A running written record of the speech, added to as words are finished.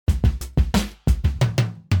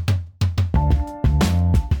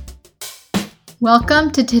Welcome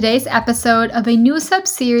to today's episode of a new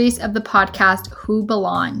sub-series of the podcast, Who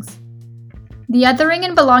Belongs? The Othering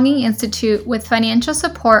and Belonging Institute, with financial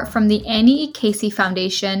support from the Annie E. Casey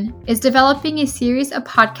Foundation, is developing a series of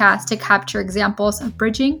podcasts to capture examples of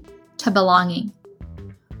bridging to belonging.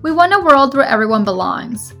 We want a world where everyone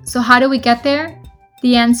belongs. So how do we get there?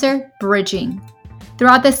 The answer, bridging.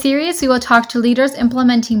 Throughout the series, we will talk to leaders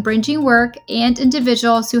implementing bridging work and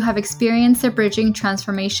individuals who have experienced their bridging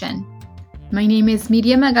transformation. My name is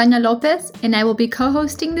Miriam Magaña Lopez, and I will be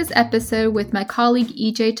co-hosting this episode with my colleague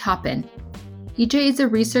EJ Toppin. EJ is a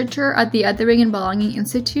researcher at the Othering and Belonging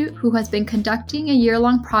Institute who has been conducting a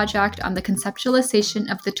year-long project on the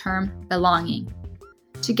conceptualization of the term belonging.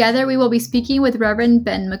 Together, we will be speaking with Reverend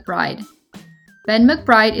Ben McBride. Ben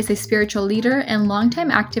McBride is a spiritual leader and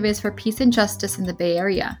longtime activist for peace and justice in the Bay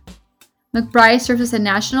Area. McBride serves as a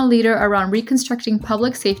national leader around reconstructing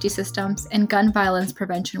public safety systems and gun violence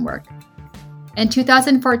prevention work. In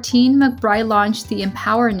 2014, McBride launched the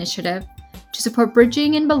Empower Initiative to support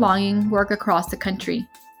bridging and belonging work across the country.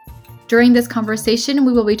 During this conversation,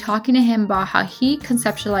 we will be talking to him about how he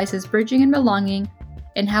conceptualizes bridging and belonging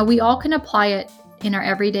and how we all can apply it in our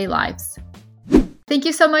everyday lives. Thank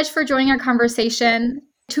you so much for joining our conversation.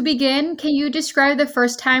 To begin, can you describe the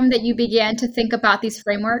first time that you began to think about these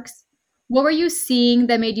frameworks? What were you seeing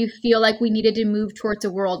that made you feel like we needed to move towards a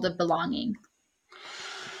world of belonging?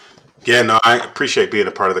 Yeah, no, I appreciate being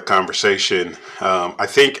a part of the conversation. I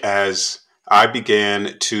think as I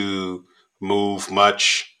began to move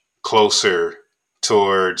much closer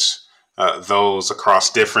towards those across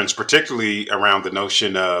difference, particularly around the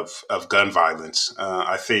notion of gun violence,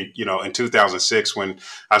 I think, in 2006, when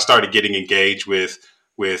I started getting engaged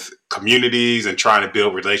with communities and trying to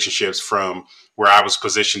build relationships from where I was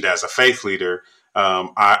positioned as a faith leader,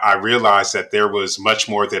 I realized that there was much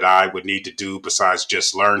more that I would need to do besides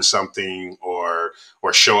just learn something or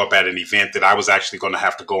show up at an event, that I was actually going to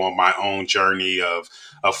have to go on my own journey of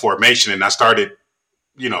formation. And I started,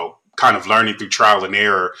 kind of learning through trial and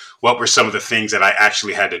error, what were some of the things that I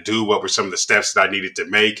actually had to do? What were some of the steps that I needed to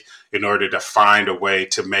make in order to find a way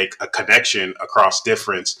to make a connection across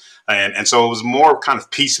difference? And so it was more kind of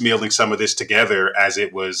piecemealing some of this together as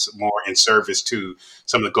it was more in service to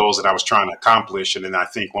some of the goals that I was trying to accomplish. And then I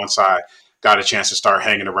think once I got a chance to start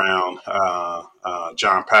hanging around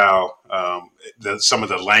John Powell, some of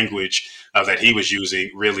the language that he was using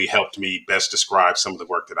really helped me best describe some of the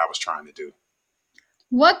work that I was trying to do.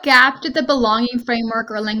 What gap did the belonging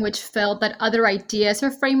framework or language fill that other ideas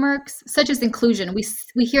or frameworks, such as inclusion,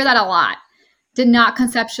 we hear that a lot, did not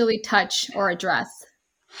conceptually touch or address?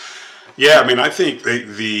 Yeah, I think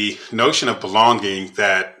the notion of belonging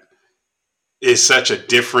that is such a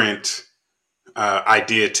different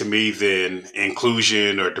idea to me than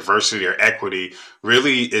inclusion or diversity or equity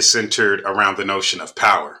really is centered around the notion of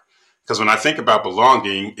power. Because when I think about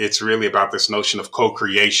belonging, it's really about this notion of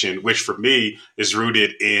co-creation, which for me is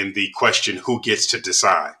rooted in the question, who gets to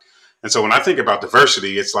decide? And so when I think about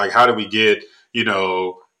diversity, it's like, how do we get,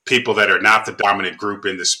 people that are not the dominant group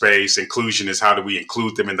in the space? Inclusion is, how do we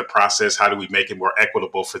include them in the process? How do we make it more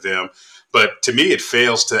equitable for them? But to me, it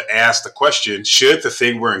fails to ask the question, should the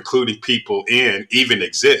thing we're including people in even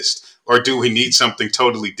exist? Or do we need something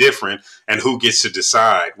totally different? And who gets to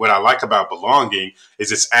decide? What I like about belonging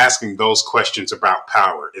is it's asking those questions about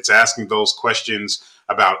power. It's asking those questions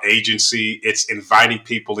about agency. It's inviting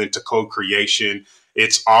people into co-creation.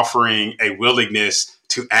 It's offering a willingness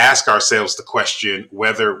to ask ourselves the question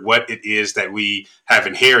whether what it is that we have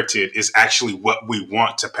inherited is actually what we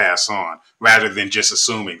want to pass on, rather than just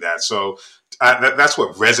assuming that. So that's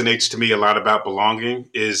what resonates to me a lot about belonging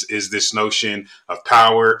is this notion of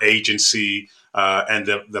power, agency, and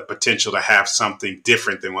the potential to have something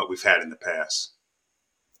different than what we've had in the past.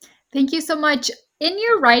 Thank you so much. In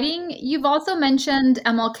your writing, you've also mentioned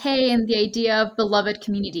MLK and the idea of beloved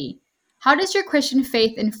community. How does your Christian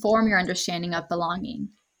faith inform your understanding of belonging?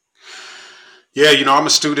 Yeah, I'm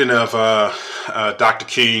a student of Dr.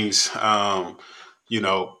 King's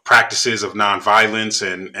practices of nonviolence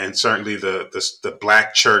and certainly the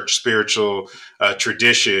Black church spiritual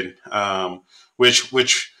tradition,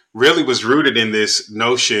 which really was rooted in this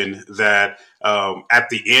notion that at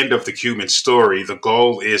the end of the human story, the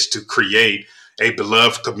goal is to create a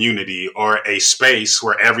beloved community or a space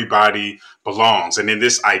where everybody belongs. And in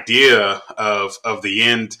this idea of the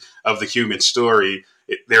end of the human story,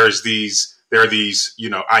 there are these,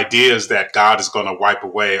 ideas that God is going to wipe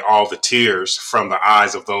away all the tears from the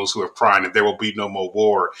eyes of those who are crying, and there will be no more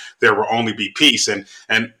war. There will only be peace. And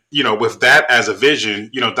with that as a vision,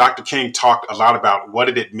 Dr. King talked a lot about what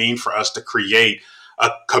did it mean for us to create a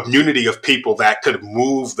community of people that could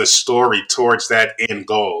move the story towards that end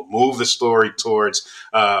goal, move the story towards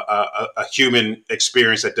a human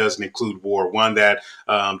experience that doesn't include war, one that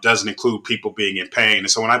doesn't include people being in pain. And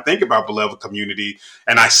so when I think about beloved community,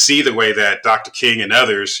 and I see the way that Dr. King and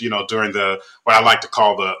others, during what I like to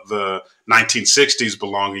call the 1960s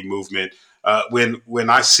belonging movement, when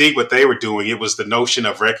I see what they were doing, it was the notion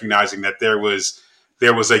of recognizing that there was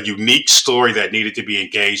a unique story that needed to be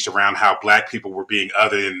engaged around how Black people were being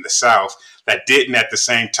othered in the South, that didn't at the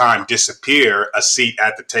same time disappear a seat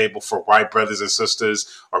at the table for white brothers and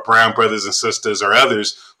sisters or brown brothers and sisters or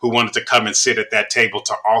others who wanted to come and sit at that table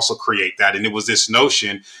to also create that. And it was this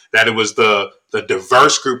notion that it was the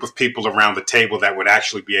diverse group of people around the table that would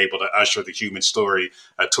actually be able to usher the human story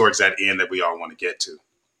towards that end that we all want to get to.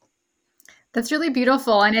 That's really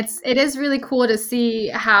beautiful. And it is really cool to see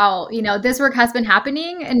how, this work has been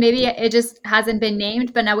happening, and maybe it just hasn't been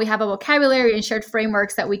named, but now we have a vocabulary and shared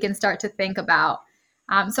frameworks that we can start to think about.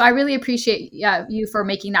 So I really appreciate you for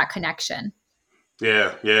making that connection.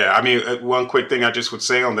 Yeah. I mean, one quick thing I just would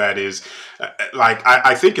say on that is,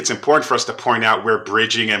 I think it's important for us to point out where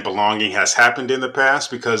bridging and belonging has happened in the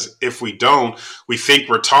past, because if we don't, we think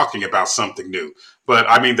we're talking about something new. But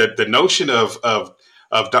I mean, the notion of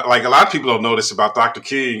like a lot of people don't notice about Dr.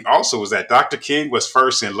 King also was that Dr. King was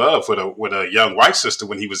first in love with a young white sister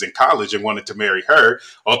when he was in college and wanted to marry her.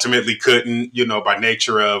 Ultimately couldn't, by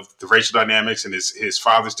nature of the racial dynamics and his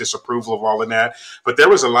father's disapproval of all of that. But there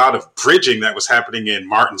was a lot of bridging that was happening in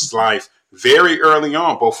Martin's life very early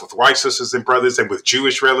on, both with white sisters and brothers and with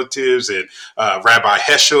Jewish relatives and Rabbi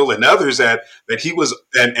Heschel and others that he was,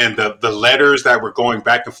 and the letters that were going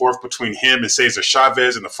back and forth between him and Cesar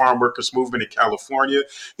Chavez and the farm workers movement in California.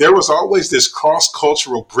 There was always this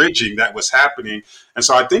cross-cultural bridging that was happening. And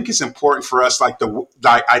so I think it's important for us,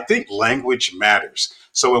 I think language matters.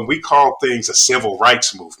 So when we call things a civil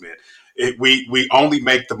rights movement, we only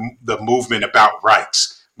make the movement about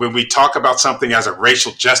rights. When we talk about something as a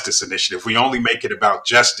racial justice initiative, we only make it about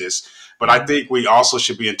justice. But I think we also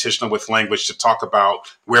should be intentional with language to talk about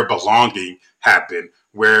where belonging happened,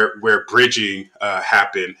 where bridging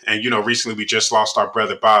happened. And, recently we just lost our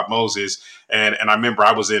brother, Bob Moses. And I remember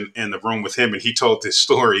I was in the room with him, and he told this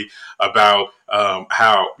story about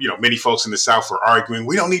how, many folks in the South were arguing,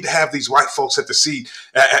 we don't need to have these white folks at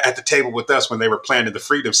the table with us when they were planning the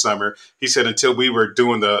Freedom Summer. He said until we were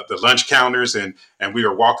doing the lunch counters and we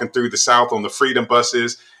were walking through the South on the Freedom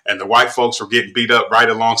buses and the white folks were getting beat up right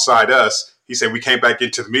alongside us. He said, we came back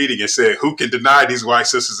into the meeting and said, who can deny these white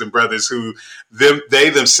sisters and brothers who they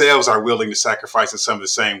themselves are willing to sacrifice in some of the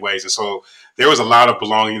same ways? And so there was a lot of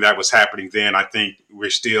belonging that was happening then. I think we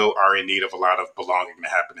still are in need of a lot of belonging to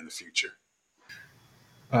happen in the future.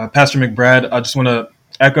 Pastor McBride, I just want to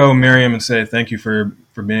echo Miriam and say thank you for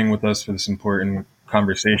being with us for this important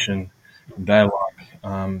conversation and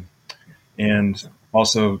dialogue. And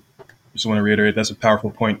also just want to reiterate, that's a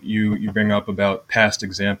powerful point you bring up about past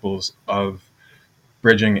examples of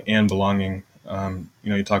bridging and belonging.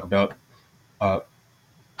 You talk about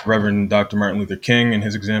Reverend Dr. Martin Luther King and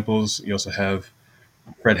his examples. You also have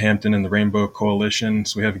Fred Hampton and the Rainbow Coalition.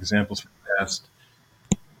 So we have examples from the past.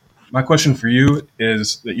 My question for you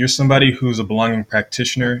is that you're somebody who's a belonging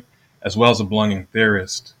practitioner as well as a belonging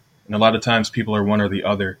theorist. And a lot of times people are one or the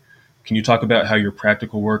other. Can you talk about how your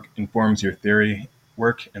practical work informs your theory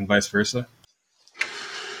work and vice versa?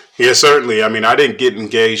 Yeah, certainly. I mean, I didn't get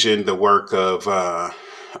engaged in the work of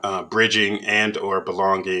bridging and or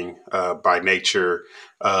belonging by nature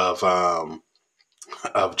of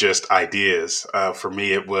just ideas. For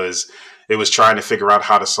me, it was trying to figure out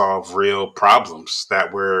how to solve real problems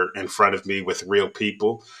that were in front of me with real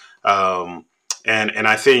people. And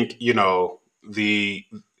I think,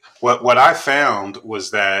 what I found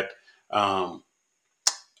was that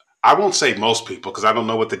I won't say most people because I don't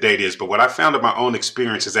know what the date is, but what I found in my own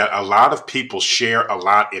experience is that a lot of people share a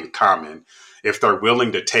lot in common if they're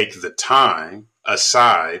willing to take the time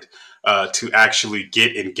aside to actually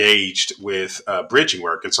get engaged with bridging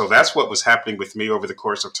work. And so that's what was happening with me over the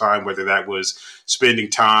course of time, whether that was spending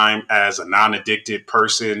time as a non-addicted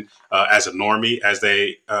person, as a normie, as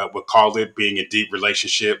they would call it, being in deep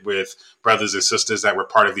relationship with brothers and sisters that were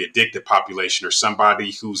part of the addicted population, or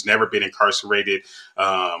somebody who's never been incarcerated.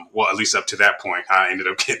 Well, at least up to that point, I ended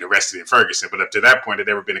up getting arrested in Ferguson, but up to that point, I'd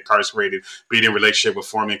never been incarcerated, being in relationship with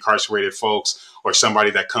formerly incarcerated folks, or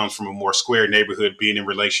somebody that comes from a more square neighborhood, being in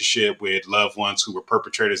relationship with loved ones who were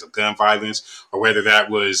perpetrators of gun violence, or whether that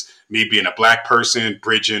was me being a Black person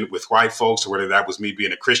bridging with white folks, or whether that was me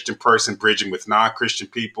being a Christian person bridging with non-Christian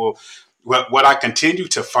people. What I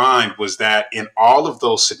continued to find was that in all of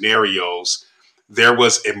those scenarios, there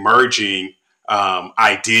was emerging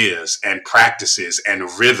ideas and practices and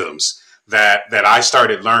rhythms that I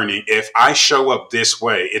started learning. If I show up this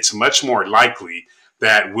way, it's much more likely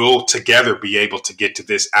that we'll together be able to get to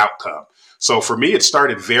this outcome. So for me, it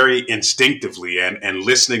started very instinctively and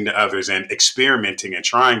listening to others and experimenting and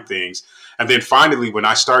trying things. And then finally, when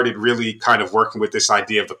I started really kind of working with this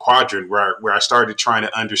idea of the quadrant, where I started trying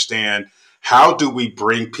to understand how do we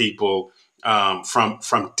bring people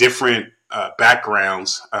from different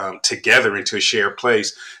backgrounds together into a shared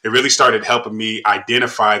place, it really started helping me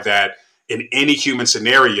identify that in any human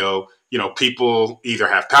scenario, people either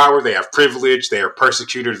have power, they have privilege, they are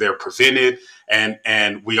persecuted, they're prevented,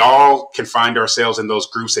 and we all can find ourselves in those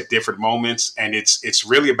groups at different moments. And it's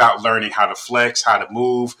really about learning how to flex, how to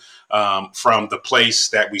move from the place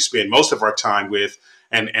that we spend most of our time with,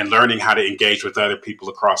 and learning how to engage with other people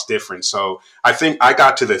across different. So I think I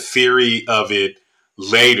got to the theory of it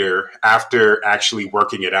later after actually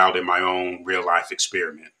working it out in my own real life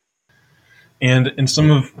experiment. And in some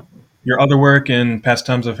of your other work and past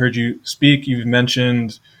times I've heard you speak, you've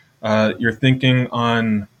mentioned your thinking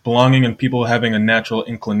on belonging and people having a natural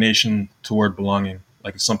inclination toward belonging,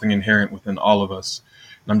 like it's something inherent within all of us.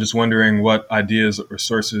 And I'm just wondering what ideas or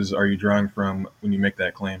sources are you drawing from when you make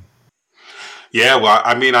that claim? Yeah, well,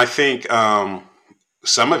 I mean, I think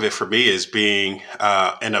some of it for me is being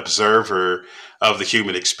an observer of the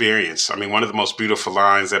human experience. I mean, one of the most beautiful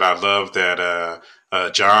lines that I love that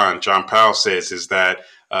John Powell says is that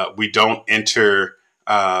we don't enter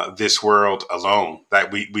this world alone,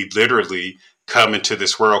 that we literally come into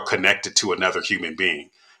this world connected to another human being,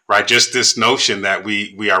 right? Just this notion that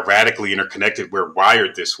we are radically interconnected. We're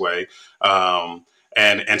wired this way.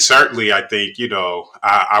 And certainly, I think,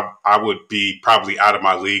 I would be probably out of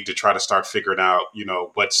my league to try to start figuring out,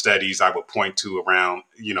 what studies I would point to around,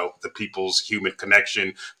 the people's human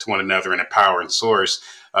connection to one another and a power and source.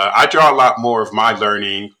 I draw a lot more of my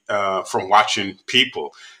learning from watching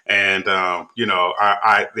people. And,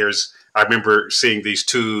 I remember seeing these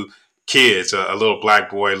two kids, a little black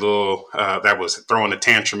boy, that was throwing a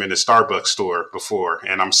tantrum in the Starbucks store before.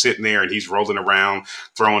 And I'm sitting there and he's rolling around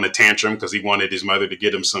throwing a tantrum because he wanted his mother to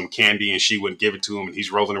get him some candy and she wouldn't give it to him. And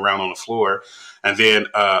he's rolling around on the floor. And then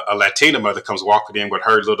a Latina mother comes walking in with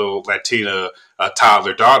her little Latina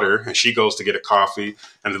toddler daughter, and she goes to get a coffee.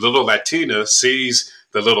 And the little Latina sees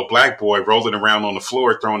the little black boy rolling around on the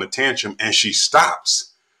floor throwing a tantrum, and she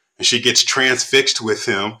stops and she gets transfixed with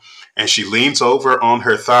him. And she leans over on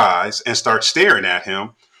her thighs and starts staring at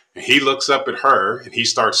him. And he looks up at her and he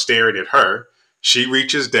starts staring at her. She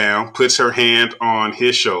reaches down, puts her hand on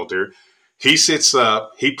his shoulder. He sits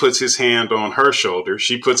up. He puts his hand on her shoulder.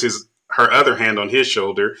 She puts her other hand on his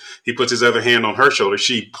shoulder. He puts his other hand on her shoulder.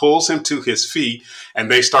 She pulls him to his feet and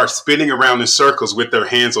they start spinning around in circles with their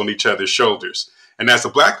hands on each other's shoulders. And as the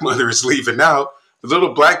black mother is leaving out, the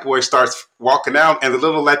little black boy starts walking out and the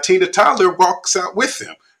little Latina toddler walks out with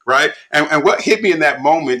him. Right. And what hit me in that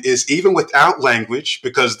moment is even without language,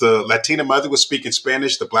 because the Latina mother was speaking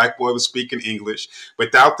Spanish, the black boy was speaking English,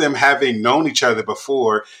 without them having known each other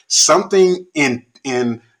before, something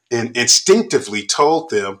instinctively told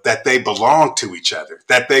them that they belonged to each other,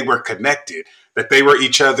 that they were connected, that they were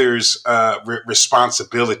each other's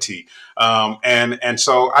responsibility. And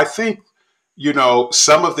so I think,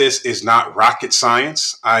 some of this is not rocket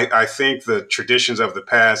science. I think the traditions of the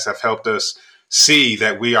past have helped us see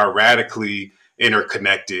that we are radically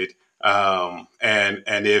interconnected. And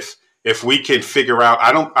if we can figure out,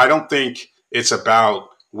 I don't think it's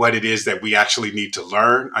about what it is that we actually need to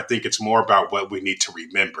learn. I think it's more about what we need to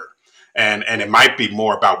remember. And it might be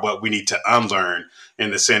more about what we need to unlearn,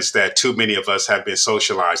 in the sense that too many of us have been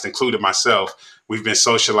socialized, including myself. We've been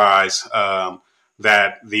socialized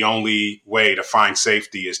that the only way to find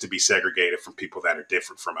safety is to be segregated from people that are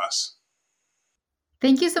different from us.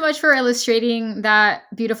 Thank you so much for illustrating that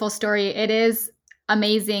beautiful story. It is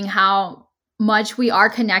amazing how much we are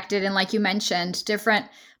connected. And like you mentioned, different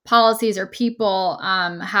policies or people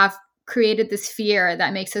have created this fear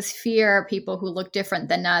that makes us fear people who look different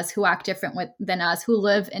than us, who act different than us, who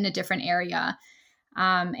live in a different area.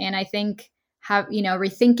 And I think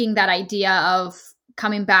rethinking that idea of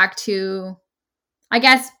coming back to, I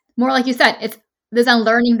guess, more like you said, it's this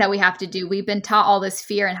unlearning that we have to do. We've been taught all this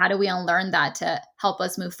fear, and how do we unlearn that to help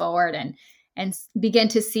us move forward and begin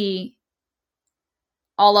to see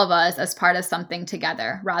all of us as part of something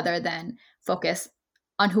together, rather than focus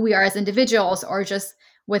on who we are as individuals or just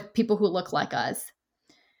with people who look like us.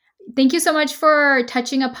 Thank you so much for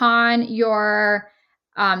touching upon your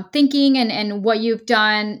thinking and what you've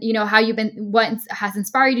done, how what has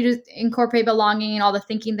inspired you to incorporate belonging and all the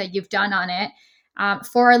thinking that you've done on it.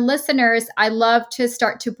 For our listeners, I love to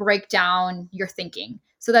start to break down your thinking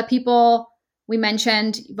so that we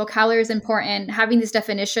mentioned vocabulary is important. Having these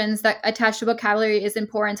definitions that attach to vocabulary is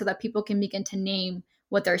important so that people can begin to name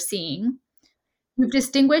what they're seeing. You've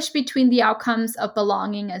distinguished between the outcomes of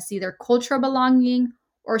belonging as either cultural belonging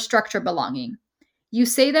or structural belonging. You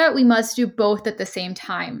say that we must do both at the same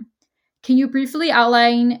time. Can you briefly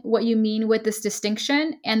outline what you mean with this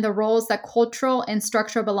distinction and the roles that cultural and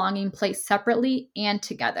structural belonging play separately and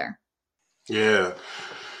together? Yeah.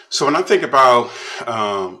 So when I think about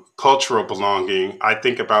cultural belonging, I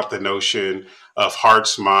think about the notion of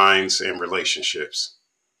hearts, minds, and relationships.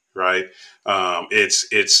 Right?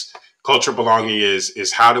 It's cultural belonging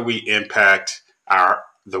is how do we impact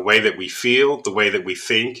the way that we feel, the way that we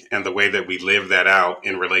think, and the way that we live that out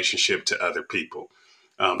in relationship to other people.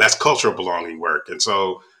 That's cultural belonging work, and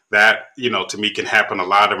so that to me can happen a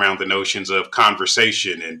lot around the notions of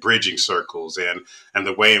conversation and bridging circles and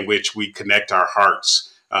the way in which we connect our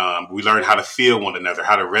hearts. We learn how to feel one another,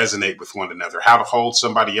 how to resonate with one another, how to hold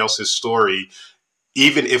somebody else's story,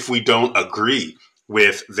 even if we don't agree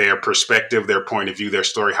with their perspective, their point of view, their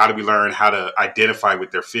story. How do we learn how to identify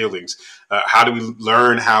with their feelings? How do we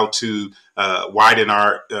learn how to widen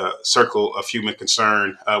our circle of human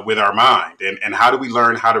concern with our mind? And how do we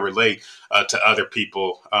learn how to relate to other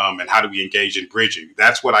people? And how do we engage in bridging?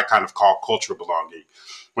 That's what I kind of call cultural belonging.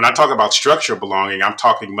 When I talk about structural belonging, I'm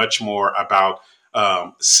talking much more about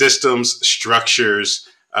systems, structures,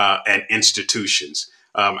 and institutions.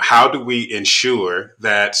 How do we ensure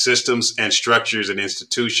that systems and structures and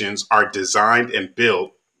institutions are designed and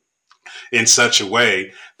built in such a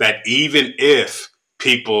way that even if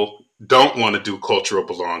people don't want to do cultural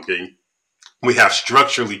belonging, we have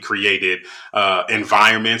structurally created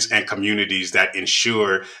environments and communities that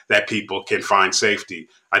ensure that people can find safety.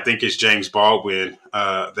 I think it's James Baldwin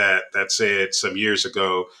that said some years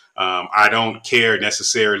ago, I don't care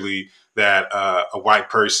necessarily that a white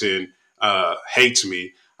person hates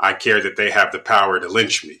me. I care that they have the power to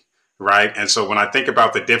lynch me. Right. And so when I think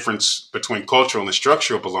about the difference between cultural and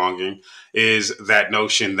structural belonging is that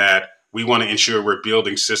notion that we want to ensure we're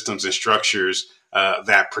building systems and structures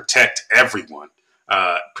that protect everyone,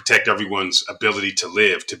 protect everyone's ability to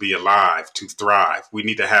live, to be alive, to thrive. We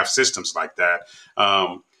need to have systems like that.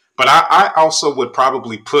 But I also would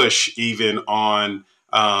probably push even on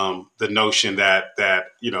the notion that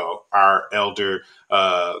our elder,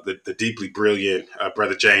 the deeply brilliant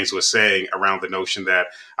Brother James was saying around the notion that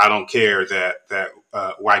I don't care that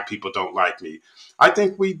white people don't like me. I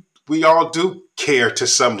think we all do care to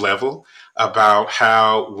some level about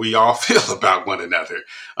how we all feel about one another.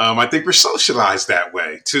 I think we're socialized that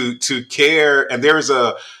way to care, and there is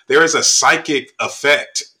a psychic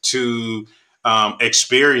effect to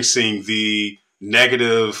experiencing the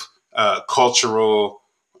negative cultural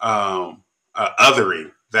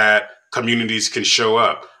othering that communities can show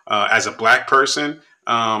up. As a Black person,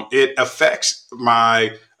 it affects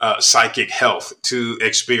my psychic health to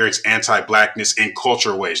experience anti-Blackness in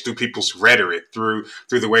cultural ways, through people's rhetoric, through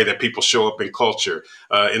the way that people show up in culture,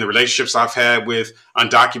 in the relationships I've had with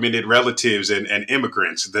undocumented relatives and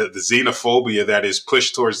immigrants. The xenophobia that is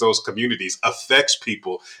pushed towards those communities affects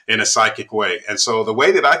people in a psychic way. And so the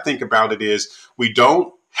way that I think about it is we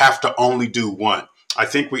don't have to only do one. I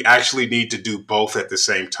think we actually need to do both at the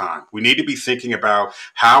same time. We need to be thinking about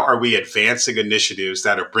how are we advancing initiatives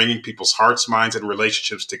that are bringing people's hearts, minds, and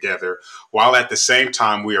relationships together, while at the same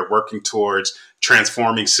time we are working towards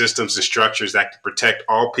transforming systems and structures that can protect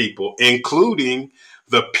all people, including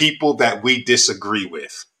the people that we disagree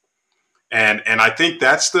with. And I think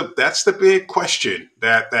that's the big question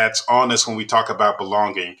that's on us when we talk about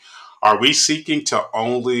belonging. Are we seeking to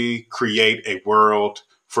only create a world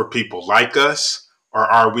for people like us? Or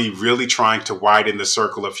are we really trying to widen the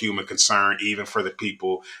circle of human concern, even for the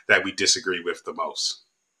people that we disagree with the most?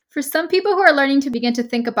 For some people who are learning to begin to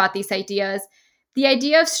think about these ideas, the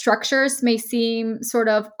idea of structures may seem sort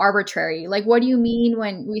of arbitrary. Like, what do you mean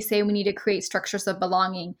when we say we need to create structures of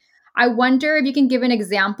belonging? I wonder if you can give an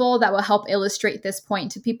example that will help illustrate this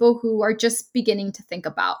point to people who are just beginning to think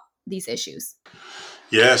about these issues.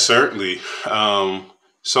 Yeah, certainly.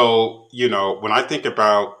 So, when I think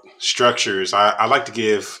about structures, I like to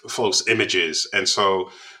give folks images. And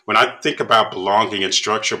so when I think about belonging and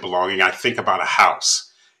structure belonging, I think about a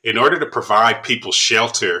house. In order to provide people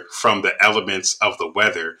shelter from the elements of the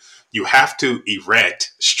weather, you have to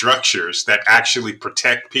erect structures that actually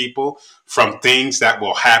protect people from things that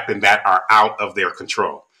will happen that are out of their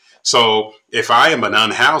control. So if I am an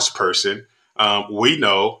unhoused person, we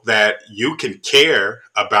know that you can care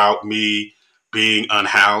about me being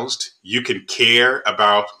unhoused. You can care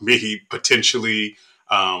about me potentially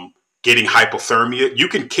getting hypothermia. You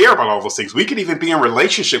can care about all those things. We can even be in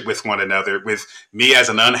relationship with one another, with me as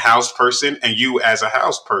an unhoused person and you as a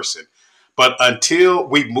housed person. But until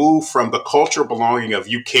we move from the cultural belonging of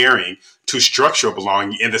you caring to structural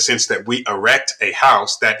belonging, in the sense that we erect a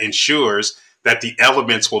house that ensures that the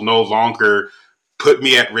elements will no longer put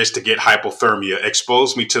me at risk to get hypothermia,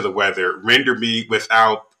 expose me to the weather, render me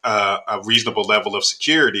without a reasonable level of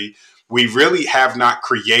security, we really have not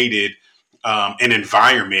created an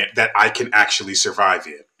environment that I can actually survive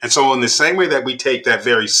in. And so, in the same way that we take that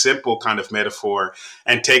very simple kind of metaphor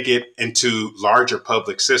and take it into larger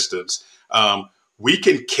public systems, we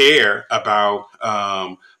can care about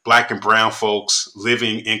Black and brown folks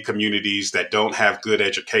living in communities that don't have good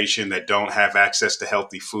education, that don't have access to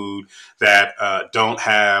healthy food, that don't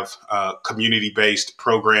have community-based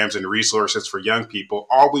programs and resources for young people.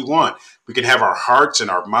 All we want. We can have our hearts and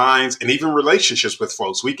our minds and even relationships with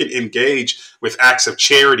folks. We can engage with acts of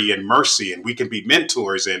charity and mercy, and we can be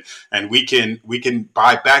mentors, and we can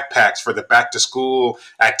buy backpacks for the back to school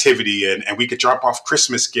activity, and we could drop off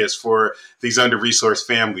Christmas gifts for these under-resourced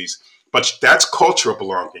families. But that's cultural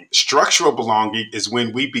belonging. Structural belonging is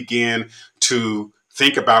when we begin to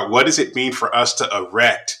think about what does it mean for us to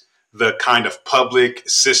erect the kind of public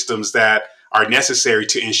systems that are necessary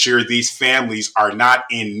to ensure these families are not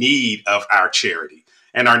in need of our charity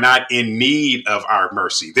and are not in need of our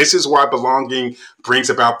mercy. This is why belonging brings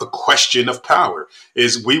about the question of power,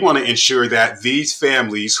 is we want to ensure that these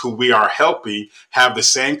families who we are helping have the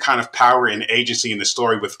same kind of power and agency in the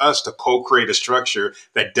story with us to co-create a structure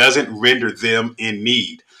that doesn't render them in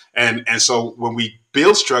need. And so when we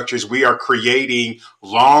build structures, we are creating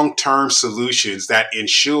long-term solutions that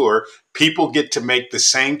ensure people get to make the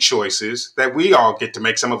same choices that we all get to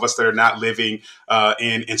make, some of us that are not living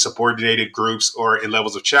in subordinated groups or in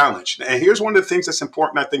levels of challenge. And here's one of the things that's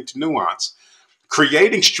important, I think, to nuance.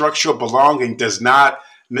 Creating structural belonging does not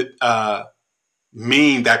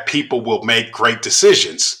mean that people will make great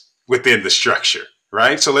decisions within the structure.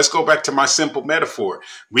 Right? So let's go back to my simple metaphor.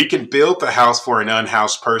 We can build the house for an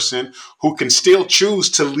unhoused person who can still choose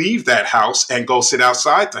to leave that house and go sit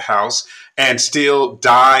outside the house and still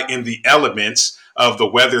die in the elements of the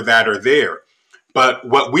weather that are there. But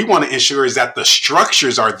what we want to ensure is that the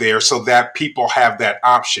structures are there so that people have that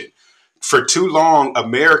option. For too long,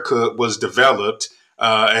 America was developed,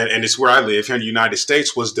 and it's where I live here in the United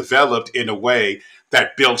States, was developed in a way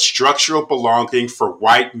that built structural belonging for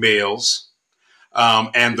white males,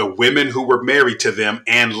 and the women who were married to them,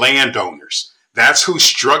 and landowners. That's who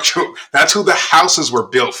the houses were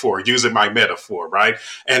built for, using my metaphor, right?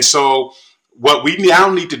 And so what we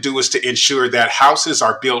now need to do is to ensure that houses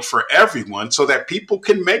are built for everyone so that people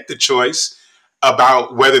can make the choice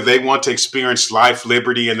about whether they want to experience life,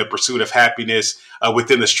 liberty, and the pursuit of happiness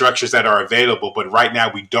within the structures that are available. But right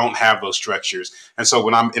now, we don't have those structures. And so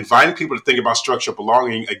when I'm inviting people to think about structural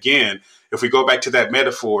belonging, again, if we go back to that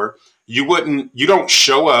metaphor, you don't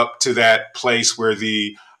show up to that place where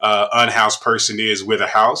the unhoused person is with a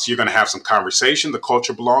house. You're going to have some conversation, the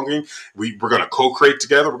culture belonging. We're going to co-create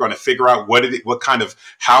together. We're going to figure out what kind of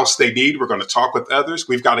house they need. We're going to talk with others.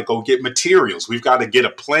 We've got to go get materials. We've got to get a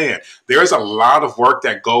plan. There's a lot of work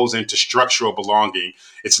that goes into structural belonging.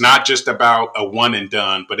 It's not just about a one and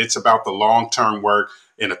done, but it's about the long-term work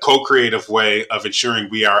in a co-creative way of ensuring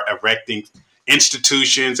we are erecting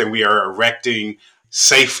institutions and we are erecting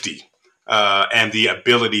safety and the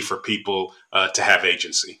ability for people to have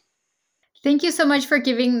agency. Thank you so much for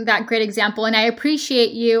giving that great example. And I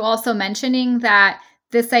appreciate you also mentioning that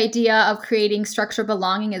this idea of creating structural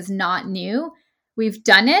belonging is not new. We've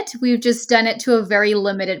done it. We've just done it to a very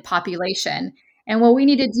limited population. And what we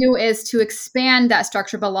need to do is to expand that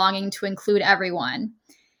structural belonging to include everyone.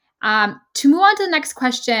 To move on to the next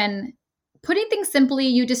question, putting things simply,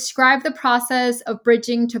 you describe the process of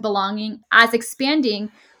bridging to belonging as expanding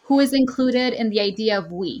who is included in the idea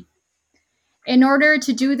of we. In order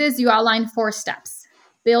to do this, you outline 4 steps: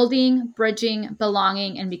 building, bridging,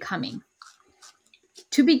 belonging, and becoming.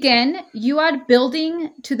 To begin, you add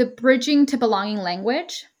building to the bridging to belonging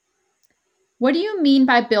language. What do you mean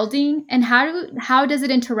by building, and how does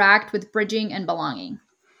it interact with bridging and belonging?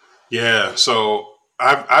 Yeah, so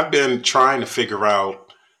I've been trying to figure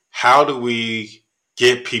out, how do we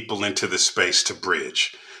get people into the space to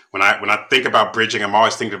bridge? When I think about bridging, I'm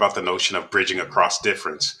always thinking about the notion of bridging across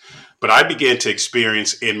difference. But I began to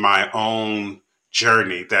experience in my own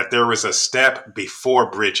journey that there was a step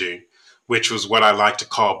before bridging, which was what I like to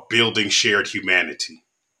call building shared humanity.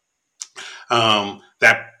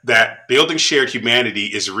 That building shared humanity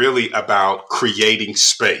is really about creating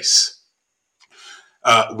space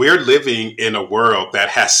we're living in a world that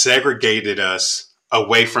has segregated us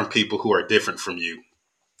away from people who are different from you,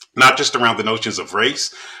 not just around the notions of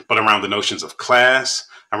race, but around the notions of class,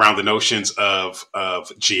 around the notions of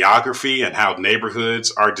geography and how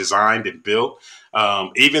neighborhoods are designed and built.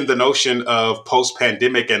 Even the notion of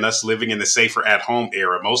post-pandemic and us living in the safer at home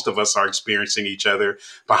era. Most of us are experiencing each other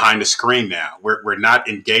behind the screen now. We're not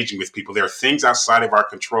engaging with people. There are things outside of our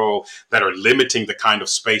control that are limiting the kind of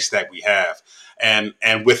space that we have. And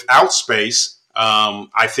without space,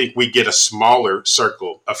 I think we get a smaller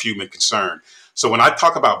circle of human concern. So when I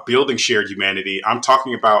talk about building shared humanity, I'm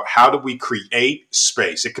talking about how do we create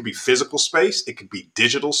space? It could be physical space, it could be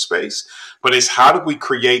digital space, but it's how do we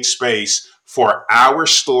create space for our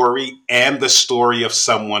story and the story of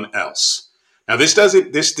someone else? Now, this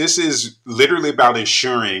is literally about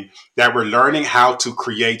ensuring that we're learning how to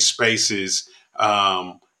create spaces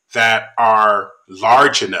that are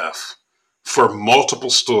large enough for multiple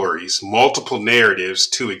stories, multiple narratives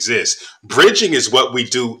to exist. Bridging is what we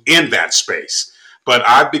do in that space. But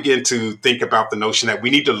I begin to think about the notion that we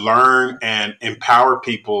need to learn and empower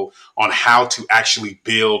people on how to actually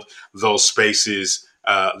build those spaces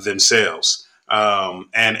themselves.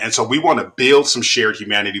 And so we want to build some shared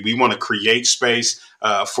humanity. We want to create space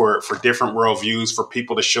for different worldviews, for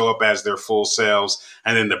people to show up as their full selves.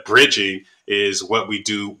 And then the bridging is what we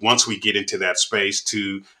do once we get into that space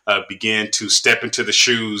to begin to step into the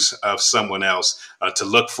shoes of someone else, to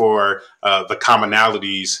look for the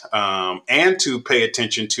commonalities and to pay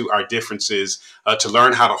attention to our differences, to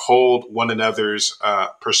learn how to hold one another's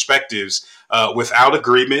perspectives without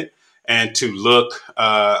agreement, and to look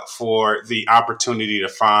for the opportunity to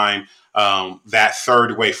find that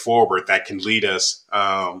third way forward that can lead us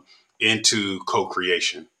into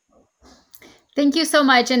co-creation. Thank you so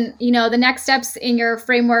much. And, the next steps in your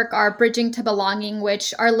framework are bridging to belonging,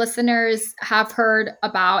 which our listeners have heard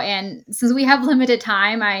about. And since we have limited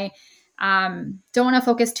time, I don't want to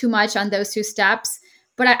focus too much on those two steps.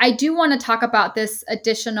 But I do want to talk about this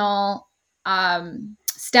additional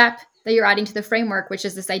step that you're adding to the framework, which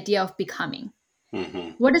is this idea of becoming.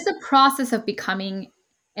 Mm-hmm. What is the process of becoming,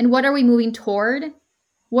 and what are we moving toward?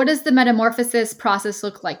 What does the metamorphosis process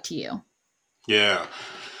look like to you? Yeah.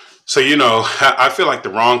 So, I feel like the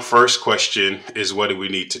wrong first question is what do we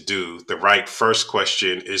need to do? The right first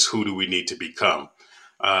question is who do we need to become?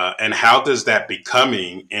 And how does that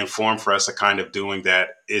becoming inform for us a kind of doing that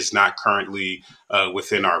is not currently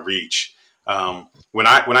within our reach? When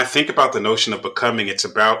I think about the notion of becoming, it's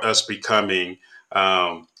about us becoming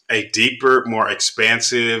a deeper, more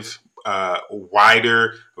expansive,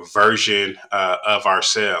 wider version of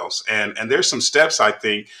ourselves. And there's some steps, I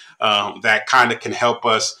think, that kind of can help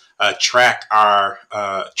us track our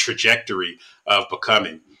trajectory of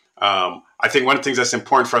becoming. I think one of the things that's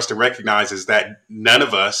important for us to recognize is that none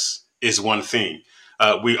of us is one thing.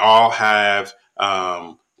 We all have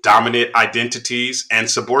dominant identities and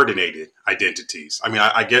subordinated identities. I mean,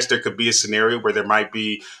 I guess there could be a scenario where there might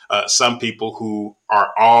be some people who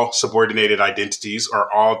are all subordinated identities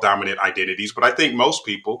or all dominant identities. But I think most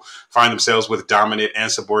people find themselves with dominant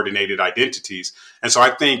and subordinated identities. And so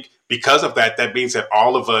I think because of that, that means that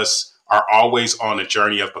all of us are always on a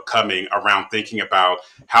journey of becoming around thinking about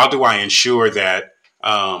how do I ensure that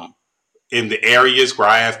in the areas where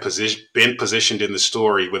I have been positioned in the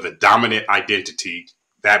story with a dominant identity,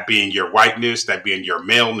 that being your whiteness, that being your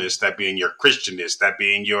maleness, that being your Christianness, that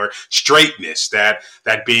being your straightness, that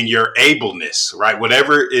being your ableness, right?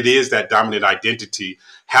 Whatever it is, that dominant identity,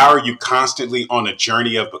 how are you constantly on a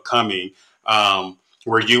journey of becoming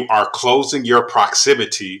where you are closing your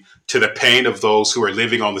proximity to the pain of those who are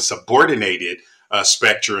living on the subordinated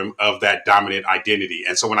spectrum of that dominant identity?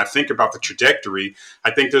 And so when I think about the trajectory,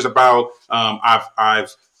 I think there's about,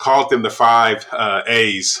 I've called them the 5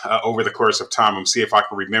 A's over the course of time. I'm see if I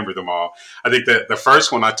can remember them all. I think that the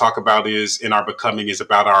first one I talk about is in our becoming is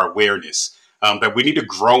about our awareness. That we need to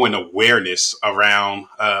grow in awareness around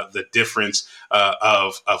the difference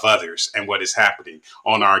of others and what is happening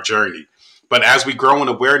on our journey. But as we grow in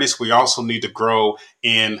awareness, we also need to grow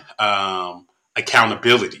in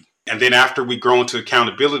accountability. And then after we grow into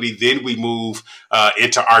accountability, then we move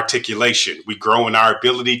into articulation. We grow in our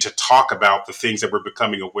ability to talk about the things that we're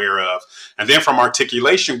becoming aware of. And then from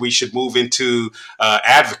articulation, we should move into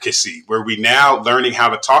advocacy, where we now learning how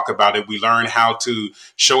to talk about it. We learn how to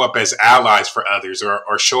show up as allies for others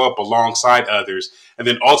or show up alongside others. And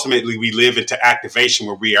then ultimately, we live into activation,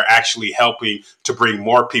 where we are actually helping to bring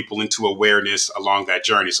more people into awareness along that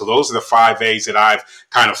journey. So those are the 5 A's that I've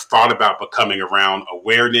kind of thought about becoming around: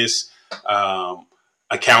 awareness,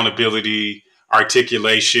 accountability,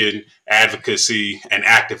 articulation, advocacy, and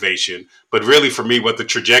activation. But really, for me, what the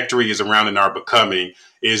trajectory is around in our becoming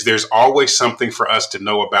is there's always something for us to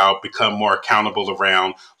know about, become more accountable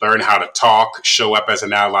around, learn how to talk, show up as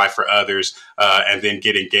an ally for others, and then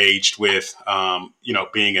get engaged with,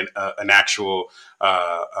 being an actual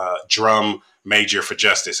drum major for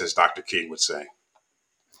justice, as Dr. King would say.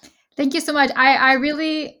 Thank you so much. I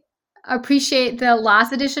really appreciate the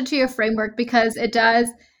last addition to your framework because it does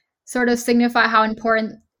sort of signify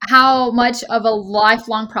how much of a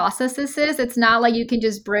lifelong process this is. It's not like you can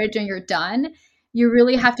just bridge and you're done. You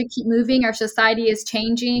really have to keep moving. Our society is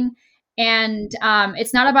changing. And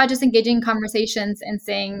it's not about just engaging in conversations and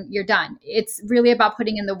saying you're done. It's really about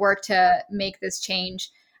putting in the work to make this change,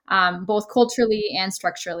 both culturally and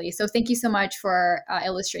structurally. So thank you so much for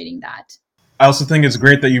illustrating that. I also think it's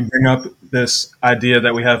great that you bring up this idea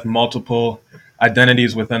that we have multiple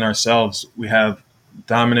identities within ourselves. We have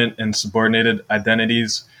dominant and subordinated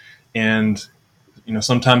identities, and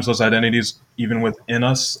sometimes those identities, even within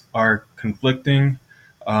us, are conflicting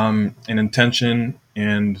in intention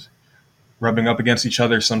and rubbing up against each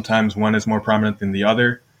other. Sometimes one is more prominent than the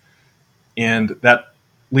other, and that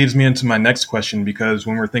leads me into my next question, because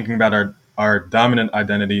when we're thinking about our dominant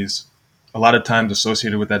identities, a lot of times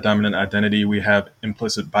associated with that dominant identity, we have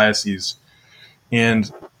implicit biases. And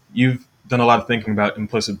you've done a lot of thinking about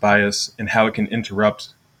implicit bias and how it can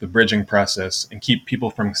interrupt the bridging process and keep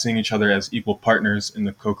people from seeing each other as equal partners in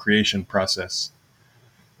the co-creation process.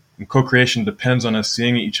 And co-creation depends on us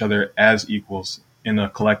seeing each other as equals in a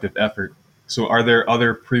collective effort. So are there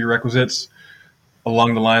other prerequisites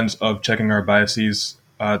along the lines of checking our biases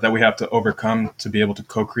that we have to overcome to be able to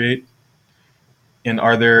co-create? And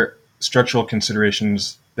are there structural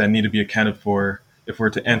considerations that need to be accounted for if we're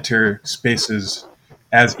to enter spaces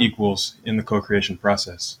as equals in the co-creation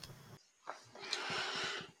process?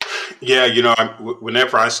 Yeah,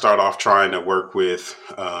 whenever I start off trying to work with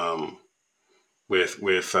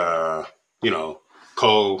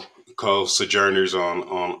co-sojourners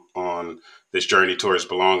on this journey towards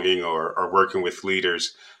belonging, or working with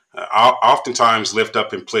leaders, I'll oftentimes lift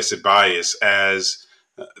up implicit bias as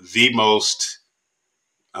the most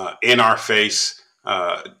in our face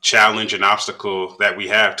challenge and obstacle that we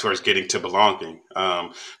have towards getting to belonging,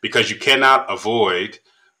 because you cannot avoid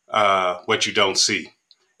what you don't see.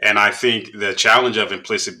 And I think the challenge of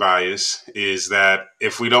implicit bias is that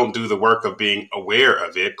if we don't do the work of being aware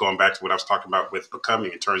of it, going back to what I was talking about with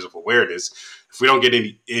becoming in terms of awareness, if we don't get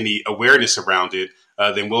any awareness around it,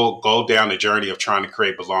 then we'll go down the journey of trying to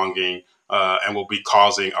create belonging, and we'll be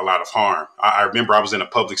causing a lot of harm. I remember I was in a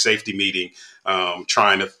public safety meeting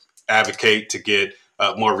trying to advocate to get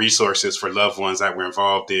more resources for loved ones that were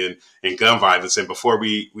involved in gun violence. And before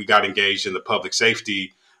we got engaged in the public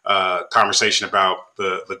safety conversation about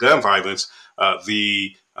the gun violence,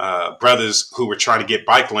 the brothers who were trying to get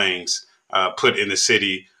bike lanes put in the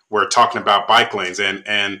city were talking about bike lanes.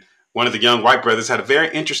 And one of the young white brothers had a very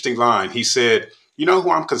interesting line. He said, "You know who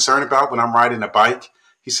I'm concerned about when I'm riding a bike?"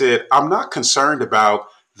 He said, "I'm not concerned about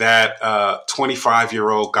that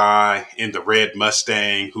 25-year-old guy in the red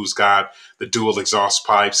Mustang who's got the dual exhaust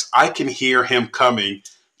pipes. I can hear him coming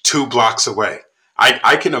 2 blocks away.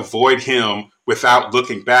 I can avoid him without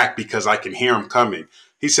looking back because I can hear him coming."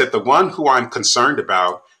 He said, "The one who I'm concerned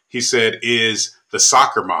about," he said, "is the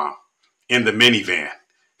soccer mom in the minivan."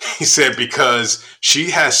 He said, "Because she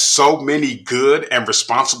has so many good and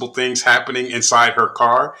responsible things happening inside her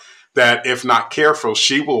car that if not careful,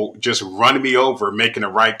 she will just run me over, making a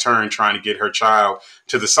right turn, trying to get her child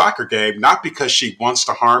to the soccer game, not because she wants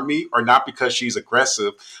to harm me or not because she's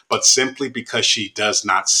aggressive, but simply because she does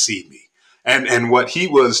not see me." And what he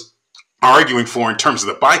was arguing for in terms of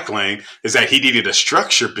the bike lane is that he needed a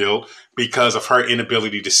structure built because of her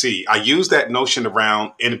inability to see. I use that notion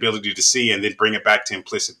around inability to see and then bring it back to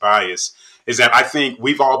implicit bias, is that I think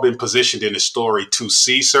we've all been positioned in a story to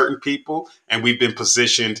see certain people, and we've been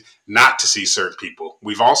positioned not to see certain people.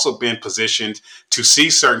 We've also been positioned to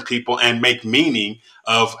see certain people and make meaning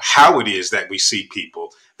of how it is that we see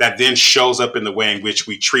people. That then shows up in the way in which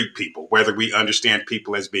we treat people, whether we understand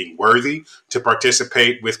people as being worthy to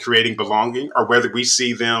participate with creating belonging, or whether we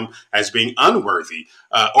see them as being unworthy,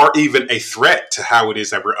 or even a threat to how it is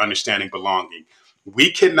that we're understanding belonging. We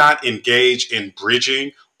cannot engage in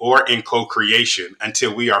bridging or in co-creation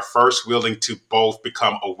until we are first willing to both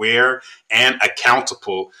become aware and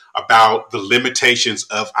accountable about the limitations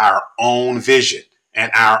of our own vision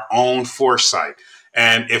and our own foresight.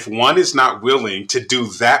 And if one is not willing to do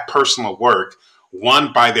that personal work,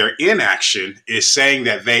 one, by their inaction, is saying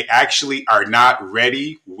that they actually are not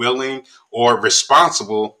ready, willing, or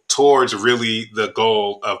responsible towards really the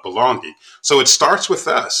goal of belonging. So it starts with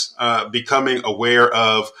us becoming aware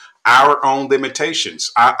of our own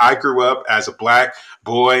limitations. I grew up as a Black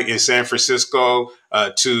boy in San Francisco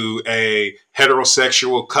to a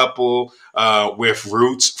heterosexual couple with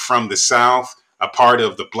roots from the South, a part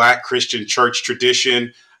of the Black Christian church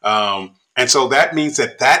tradition. And so that means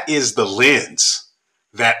that is the lens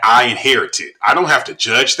that I inherited. I don't have to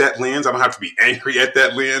judge that lens. I don't have to be angry at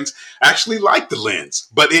that lens. I actually like the lens,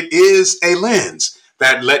 but it is a lens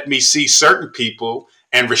that let me see certain people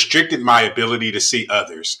and restricted my ability to see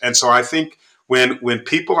others. And so I think when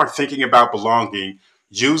people are thinking about belonging,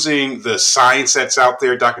 using the science that's out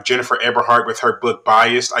there, Dr. Jennifer Eberhardt with her book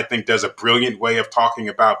Biased, I think does a brilliant way of talking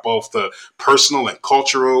about both the personal and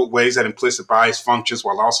cultural ways that implicit bias functions,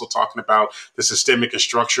 while also talking about the systemic and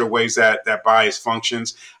structural ways that bias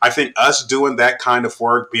functions. I think us doing that kind of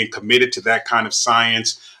work, being committed to that kind of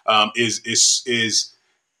science, is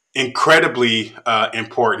incredibly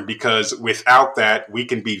important, because without that, we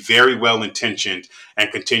can be very well intentioned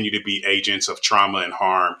and continue to be agents of trauma and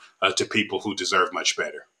harm to people who deserve much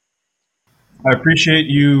better. I appreciate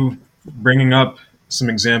you bringing up some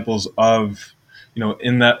examples of,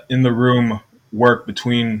 in the room work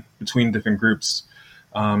between different groups,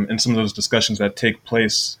 and some of those discussions that take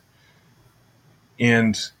place.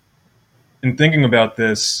 And in thinking about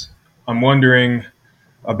this, I'm wondering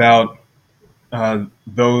about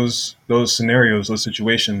those scenarios, those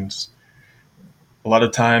situations. A lot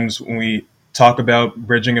of times when we talk about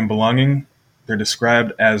bridging and belonging, they're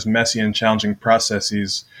described as messy and challenging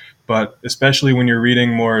processes. But especially when you're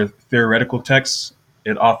reading more theoretical texts,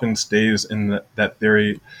 it often stays in that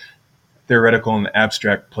theoretical and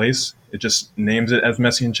abstract place. It just names it as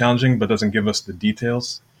messy and challenging, but doesn't give us the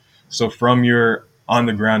details. So from your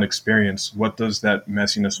on-the-ground experience, what does that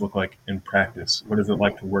messiness look like in practice? What is it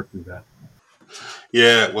like to work through that?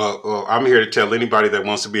 Yeah, well, I'm here to tell anybody that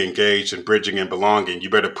wants to be engaged in bridging and belonging, you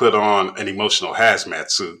better put on an emotional hazmat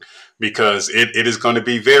suit, because it is going to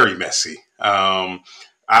be very messy.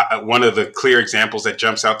 One of the clear examples that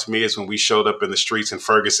jumps out to me is when we showed up in the streets in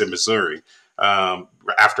Ferguson, Missouri,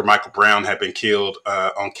 after Michael Brown had been killed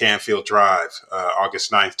on Canfield Drive,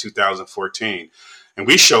 August 9th, 2014. And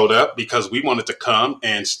we showed up because we wanted to come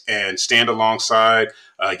and stand alongside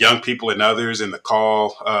young people and others in the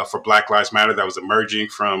call for Black Lives Matter that was emerging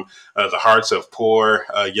from the hearts of poor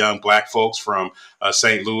young Black folks from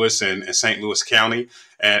St. Louis and St. Louis County.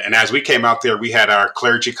 And as we came out there, we had our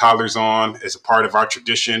clergy collars on as a part of our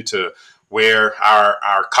tradition to wear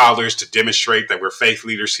our collars to demonstrate that we're faith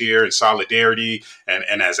leaders here in solidarity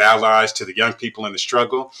and as allies to the young people in the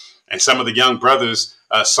struggle. And some of the young brothers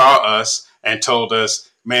saw us and told us,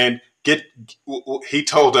 man, get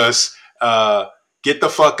the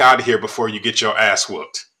fuck out of here before you get your ass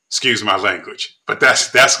whooped. Excuse my language, but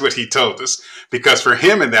that's what he told us. Because for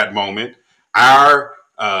him in that moment, our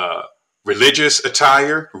religious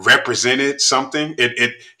attire represented something.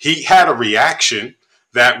 He had a reaction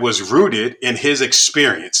that was rooted in his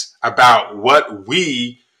experience about what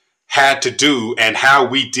we had to do and how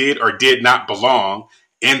we did or did not belong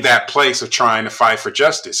in that place of trying to fight for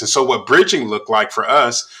justice. And so what bridging looked like for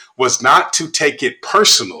us was not to take it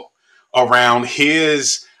personal around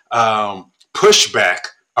his pushback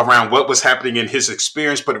around what was happening in his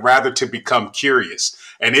experience, but rather to become curious.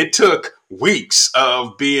 And it took weeks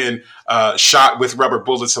of being shot with rubber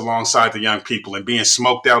bullets alongside the young people and being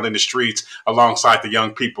smoked out in the streets alongside the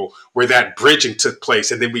young people where that bridging took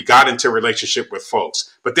place. And then we got into a relationship with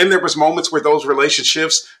folks. But then there was moments where those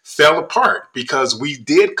relationships fell apart because we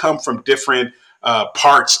did come from different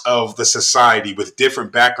parts of the society with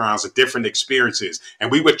different backgrounds and different experiences. And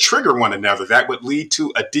we would trigger one another. That would lead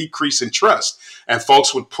to a decrease in trust. And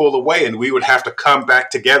folks would pull away and we would have to come back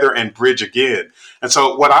together and bridge again. And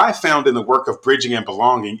so what I found in the work of bridging and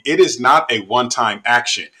belonging, it is not a one-time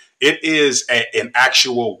action. It is an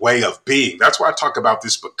actual way of being. That's why I talk about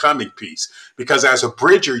this becoming piece, because as a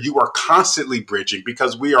bridger, you are constantly bridging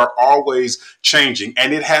because we are always changing.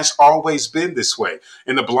 And it has always been this way.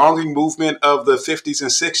 In the belonging movement of the 50s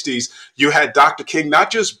and 60s, you had Dr. King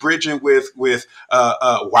not just bridging with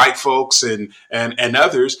white folks and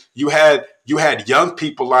others. You had young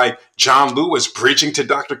people like John Lewis bridging to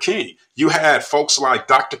Dr. King. You had folks like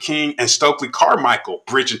Dr. King and Stokely Carmichael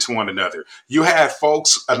bridging to one another. You had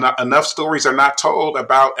folks, enough stories are not told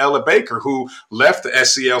about Ella Baker, who left the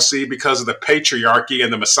SCLC because of the patriarchy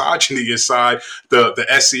and the misogyny inside the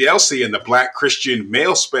SCLC and the Black Christian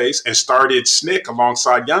male space and started SNCC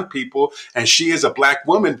alongside young people. And she, as a Black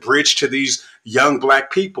woman, bridged to these young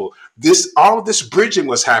Black people. all of this bridging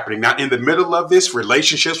was happening. Now, in the middle of this,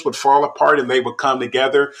 relationships would fall apart and they would come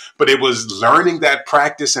together. But it was learning that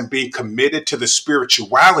practice and being committed to the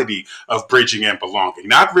spirituality of bridging and belonging,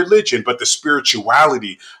 not religion, but the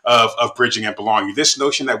spirituality of bridging and belonging. This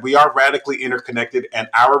notion that we are radically interconnected and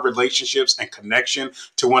our relationships and connection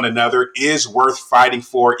to one another is worth fighting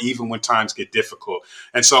for, even when times get difficult.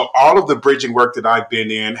 And so all of the bridging work that I've been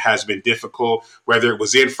in has been difficult, whether it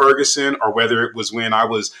was in Ferguson or whether it was when I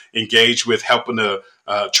was engaged with helping to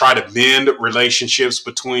try to mend relationships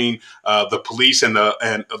between the police and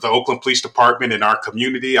the Oakland Police Department and our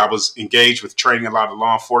community. I was engaged with training a lot of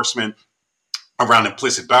law enforcement around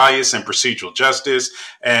implicit bias and procedural justice,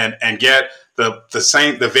 and yet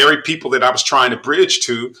the very people that I was trying to bridge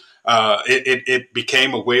to, it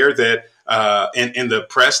became aware that in the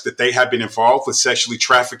press that they had been involved with sexually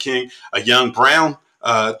trafficking a young brown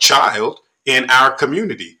child in our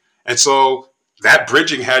community, and so that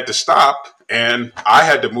bridging had to stop, and I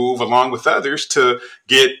had to move along with others to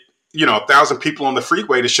get 1,000 people on the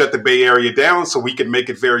freeway to shut the Bay Area down, so we could make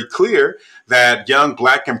it very clear that young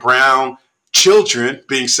Black and brown children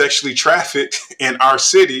being sexually trafficked in our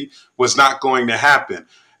city was not going to happen.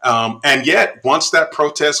 And yet, once that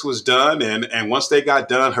protest was done, and once they got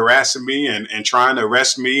done harassing me and trying to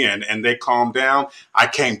arrest me, and they calmed down, I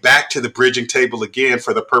came back to the bridging table again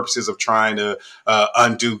for the purposes of trying to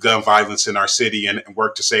undo gun violence in our city and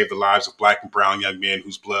work to save the lives of Black and brown young men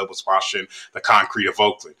whose blood was washing the concrete of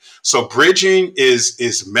Oakland. So bridging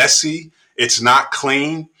is messy. It's not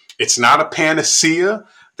clean. It's not a panacea.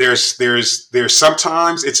 There's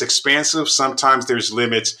sometimes it's expansive, sometimes there's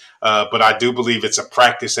limits, but I do believe it's a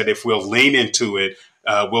practice that if we'll lean into it,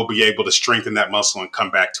 we'll be able to strengthen that muscle and come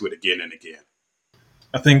back to it again and again.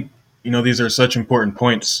 I think, these are such important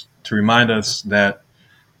points to remind us that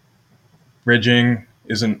bridging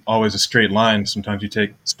isn't always a straight line. Sometimes you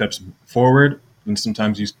take steps forward, and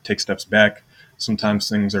sometimes you take steps back. Sometimes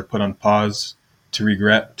things are put on pause to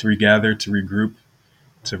regather, to regroup,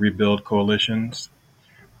 to rebuild coalitions.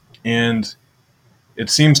 And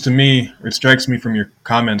it seems to me, or it strikes me from your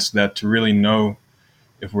comments, that to really know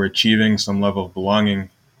if we're achieving some level of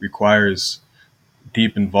belonging requires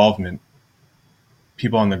deep involvement.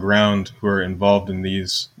 People on the ground who are involved in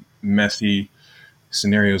these messy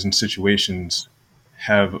scenarios and situations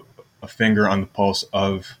have a finger on the pulse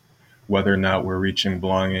of whether or not we're reaching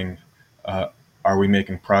belonging. Are we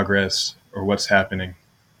making progress, or what's happening?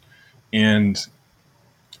 And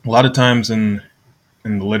a lot of times in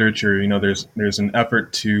the literature, there's an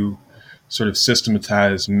effort to sort of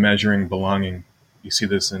systematize measuring belonging. You see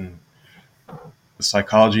this in the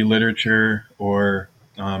psychology literature or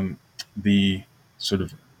the sort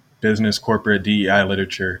of business corporate DEI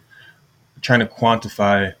literature, trying to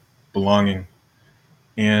quantify belonging.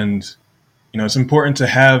 And, it's important to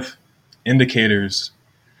have indicators,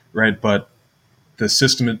 right? But the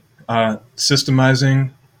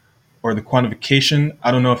systemizing or the quantification,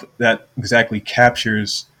 I don't know if that exactly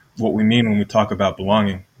captures what we mean when we talk about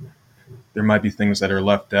belonging. There might be things that are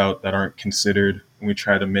left out that aren't considered when we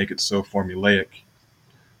try to make it so formulaic.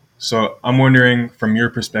 So I'm wondering, from your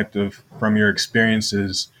perspective, from your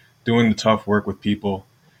experiences doing the tough work with people,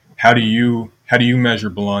 how do you measure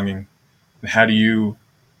belonging? And how do you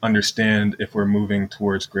understand if we're moving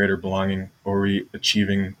towards greater belonging, or are we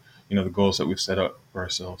achieving, the goals that we've set up for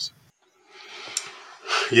ourselves?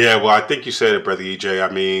 Yeah, well, I think you said it, Brother EJ.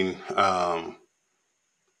 I mean,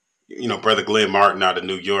 Brother Glenn Martin out of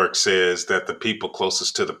New York says that the people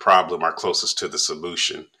closest to the problem are closest to the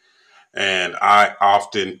solution. And I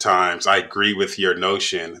agree with your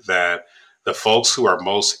notion that the folks who are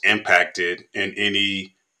most impacted in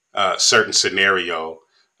any certain scenario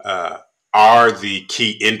are the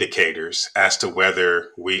key indicators as to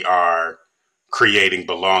whether we are creating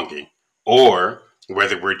belonging or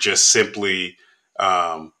whether we're just simply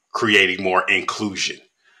creating more inclusion.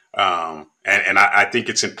 And I think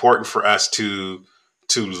it's important for us to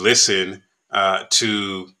listen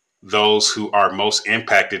to those who are most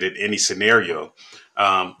impacted in any scenario.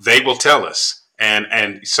 They will tell us.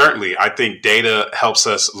 And certainly, I think data helps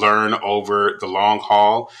us learn over the long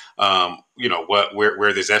haul,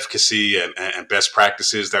 where there's efficacy and best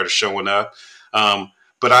practices that are showing up.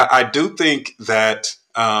 But I do think that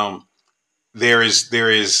there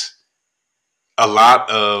is a lot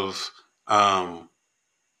of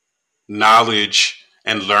knowledge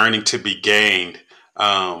and learning to be gained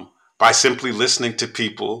by simply listening to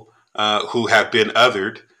people who have been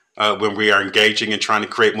othered when we are engaging and trying to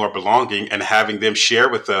create more belonging, and having them share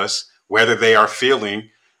with us whether they are feeling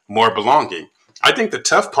more belonging. I think the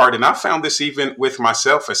tough part, and I found this even with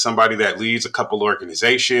myself as somebody that leads a couple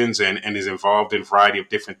organizations and is involved in a variety of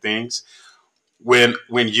different things. When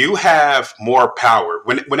you have more power,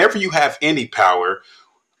 whenever you have any power,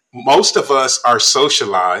 most of us are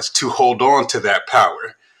socialized to hold on to that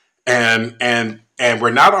power. And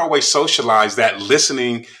we're not always socialized that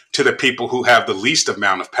listening to the people who have the least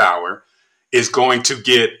amount of power is going to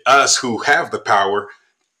get us who have the power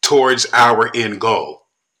towards our end goal.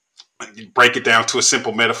 Break it down to a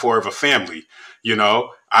simple metaphor of a family. I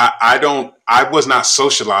was not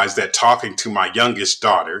socialized that talking to my youngest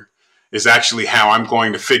daughter is actually how I'm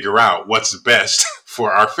going to figure out what's best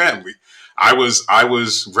for our family. I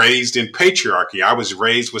was raised in patriarchy. I was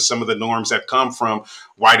raised with some of the norms that come from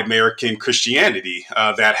white American Christianity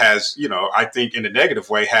that has, I think in a negative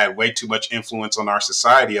way, had way too much influence on our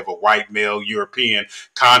society of a white male European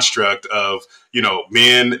construct of,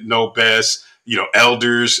 men know best,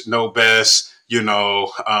 elders know best,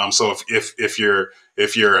 so if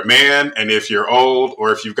you're a man and if you're old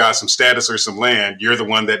or if you've got some status or some land, you're the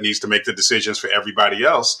one that needs to make the decisions for everybody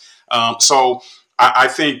else. So I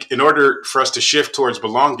think in order for us to shift towards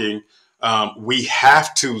belonging, we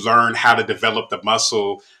have to learn how to develop the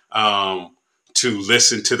muscle to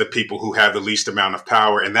listen to the people who have the least amount of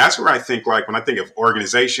power. And that's where I think, like, when I think of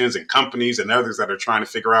organizations and companies and others that are trying to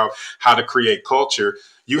figure out how to create culture,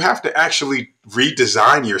 you have to actually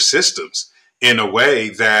redesign your systems in a way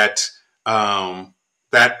that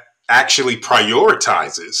that actually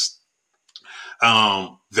prioritizes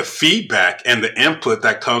the feedback and the input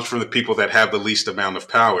that comes from the people that have the least amount of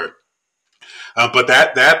power. But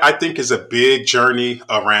that I think is a big journey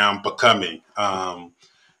around becoming,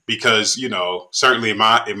 because certainly in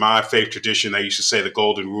my faith tradition, they used to say the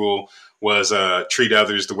golden rule was treat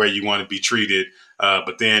others the way you want to be treated.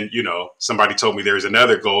 But then, somebody told me there's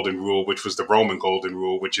another golden rule, which was the Roman golden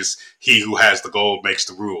rule, which is he who has the gold makes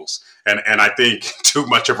the rules. And I think too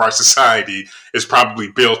much of our society is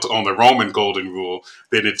probably built on the Roman golden rule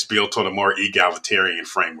than it's built on a more egalitarian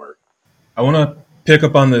framework. I want to pick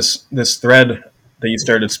up on this thread that you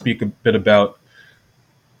started to speak a bit about,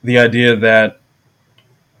 the idea that,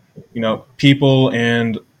 people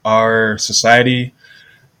and our society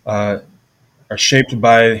are shaped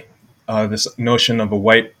by this notion of a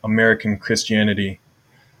white American Christianity.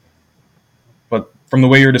 But from the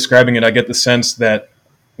way you're describing it, I get the sense that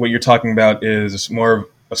what you're talking about is more of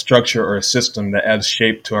a structure or a system that adds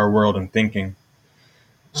shape to our world and thinking.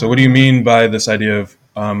 So what do you mean by this idea of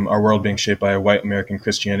our world being shaped by a white American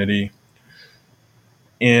Christianity?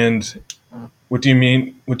 And what do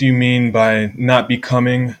you mean by not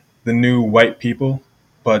becoming the new white people,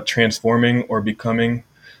 but transforming or becoming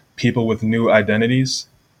people with new identities?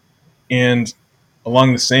 And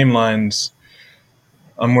along the same lines,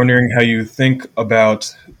 I'm wondering how you think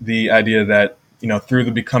about the idea that, through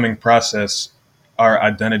the becoming process, our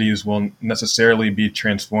identities will necessarily be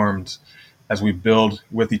transformed as we build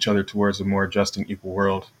with each other towards a more just and equal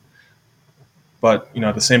world. But,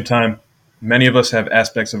 at the same time, many of us have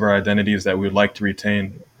aspects of our identities that we would like to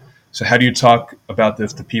retain. So how do you talk about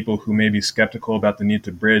this to people who may be skeptical about the need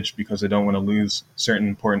to bridge because they don't want to lose certain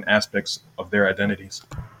important aspects of their identities?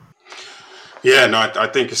 Yeah, no, I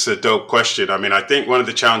think it's a dope question. I mean, I think one of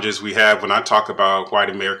the challenges we have when I talk about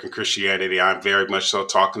white American Christianity, I'm very much so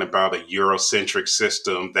talking about a Eurocentric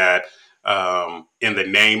system that, in the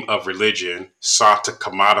name of religion, sought to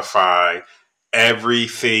commodify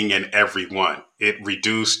everything and everyone. It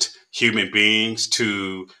reduced human beings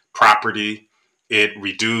to property. It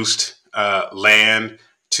reduced land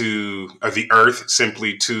the earth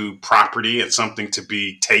simply to property and something to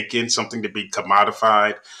be taken, something to be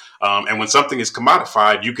commodified. And when something is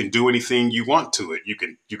commodified, you can do anything you want to it. You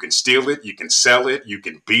can steal it, you can sell it, you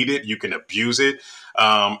can beat it, you can abuse it.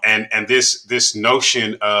 And this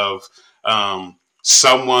notion of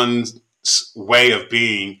someone's way of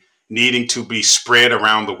being needing to be spread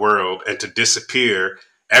around the world and to disappear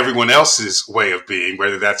everyone else's way of being,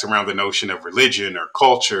 whether that's around the notion of religion or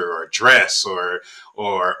culture or dress or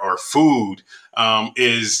food,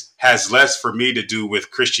 has less for me to do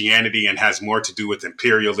with Christianity and has more to do with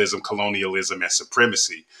imperialism, colonialism, and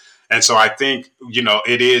supremacy. And so I think,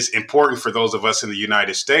 it is important for those of us in the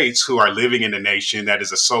United States who are living in a nation that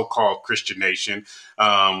is a so-called Christian nation,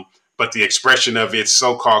 but the expression of its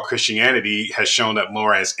so-called Christianity has shown up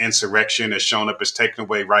more as insurrection, has shown up as taking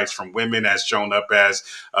away rights from women, has shown up as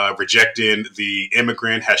rejecting the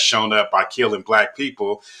immigrant, has shown up by killing Black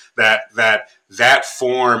people, that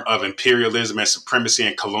form of imperialism and supremacy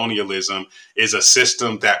and colonialism is a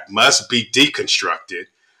system that must be deconstructed.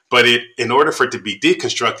 But in order for it to be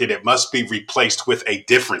deconstructed, it must be replaced with a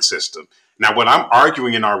different system. Now, what I'm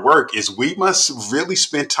arguing in our work is we must really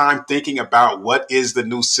spend time thinking about what is the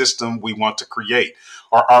new system we want to create.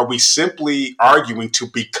 Or are we simply arguing to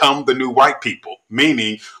become the new white people?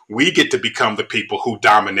 Meaning we get to become the people who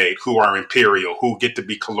dominate, who are imperial, who get to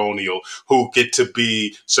be colonial, who get to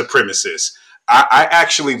be supremacists. I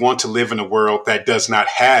actually want to live in a world that does not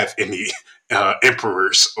have any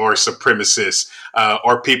emperors or supremacists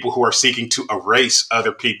or people who are seeking to erase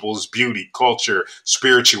other people's beauty, culture,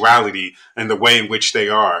 spirituality, and the way in which they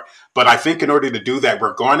are. But I think in order to do that,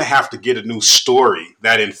 we're going to have to get a new story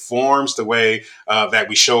that informs the way that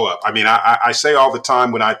we show up. I mean, I say all the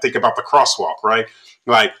time when I think about the crosswalk, right?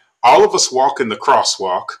 Like all of us walk in the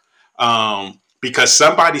crosswalk. Because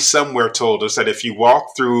somebody somewhere told us that if you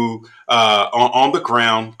walk through on the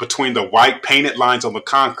ground between the white painted lines on the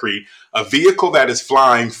concrete, a vehicle that is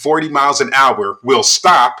flying 40 miles an hour will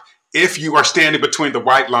stop if you are standing between the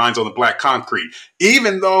white lines on the black concrete.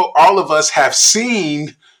 Even though all of us have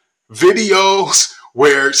seen videos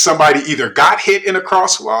where somebody either got hit in a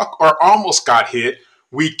crosswalk or almost got hit,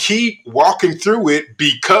 we keep walking through it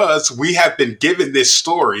because we have been given this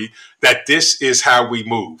story that this is how we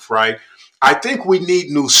move, right? I think we need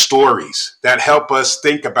new stories that help us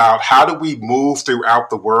think about how do we move throughout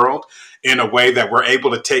the world in a way that we're able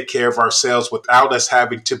to take care of ourselves without us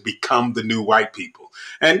having to become the new white people.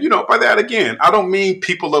 And, by that, again, I don't mean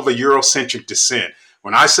people of a Eurocentric descent.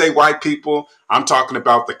 When I say white people, I'm talking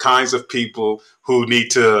about the kinds of people who need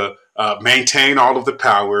to maintain all of the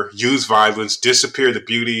power, use violence, disappear the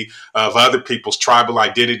beauty of other people's tribal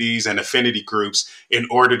identities and affinity groups in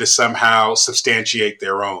order to somehow substantiate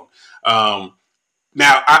their own.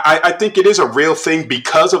 Now, I think it is a real thing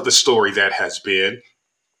because of the story that has been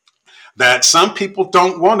that some people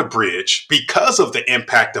don't want to bridge because of the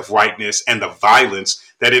impact of whiteness and the violence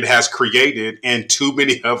that it has created in too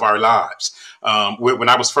many of our lives. When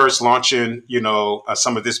I was first launching,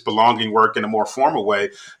 some of this belonging work in a more formal way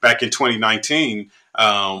back in 2019,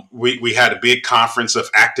 we had a big conference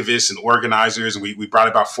of activists and organizers, and we brought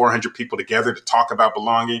about 400 people together to talk about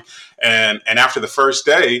belonging. And after the first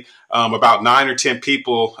day, about 9 or 10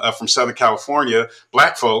 people from Southern California,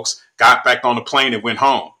 Black folks, got back on the plane and went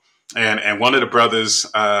home. And one of the brothers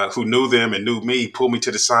who knew them and knew me pulled me to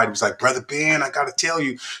the side. He was like, "Brother Ben, I got to tell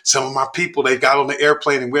you, some of my people, they got on the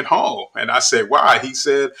airplane and went home." And I said, "Why?" He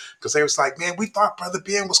said, "Because they was like, man, we thought Brother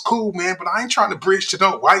Ben was cool, man, but I ain't trying to bridge to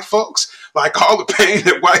no white folks. Like all the pain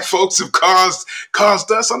that white folks have caused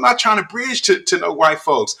us, I'm not trying to bridge to no white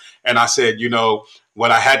folks." And I said,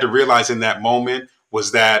 what I had to realize in that moment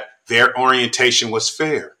was that their orientation was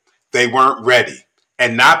fair. They weren't ready.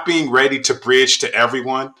 And not being ready to bridge to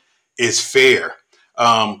everyone is fair.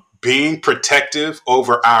 Being protective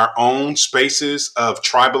over our own spaces of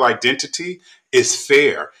tribal identity is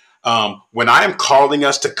fair. When I am calling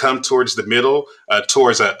us to come towards the middle,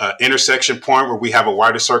 towards an intersection point where we have a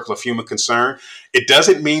wider circle of human concern, it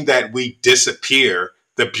doesn't mean that we disappear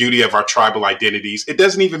the beauty of our tribal identities. It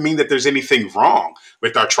doesn't even mean that there's anything wrong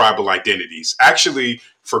with our tribal identities. Actually,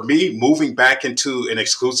 for me, moving back into an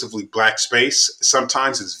exclusively Black space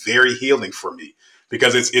sometimes is very healing for me.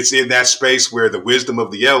 Because it's in that space where the wisdom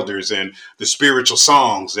of the elders and the spiritual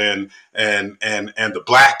songs and the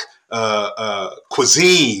Black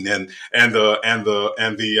cuisine and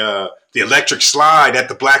the electric slide at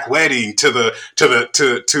the Black wedding to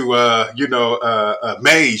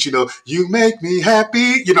Maze, you make me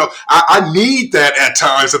happy. I need that at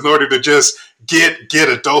times in order to just get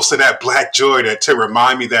a dose of that Black joy to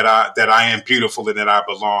remind me that I am beautiful and that I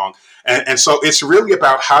belong. And so it's really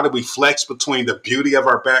about how do we flex between the beauty of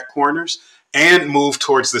our back corners and move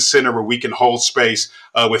towards the center where we can hold space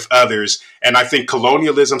with others. And I think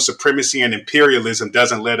colonialism, supremacy, and imperialism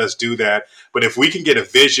doesn't let us do that. But if we can get a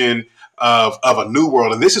vision of a new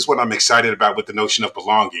world, and this is what I'm excited about with the notion of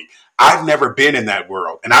belonging. I've never been in that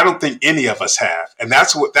world, and I don't think any of us have. And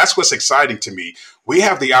that's what's exciting to me. We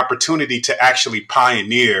have the opportunity to actually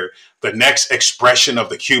pioneer the next expression of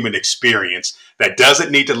the human experience that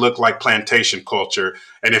doesn't need to look like plantation culture.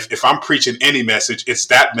 And if I'm preaching any message, it's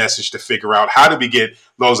that message to figure out how do we get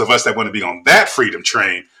those of us that want to be on that freedom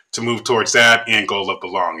train to move towards that end goal of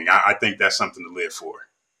belonging. I think that's something to live for.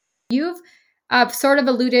 You've sort of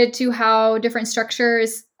alluded to how different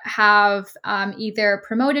structures have either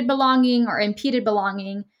promoted belonging or impeded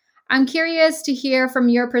belonging. I'm curious to hear from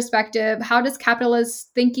your perspective, how does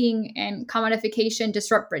capitalist thinking and commodification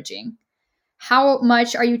disrupt bridging? How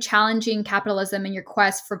much are you challenging capitalism in your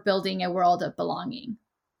quest for building a world of belonging?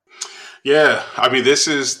 Yeah, I mean, this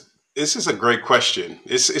is a great question.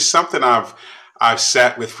 It's something I've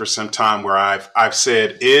sat with for some time where I've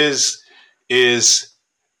said, is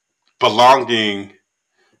belonging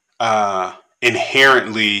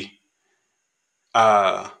inherently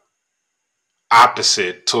uh,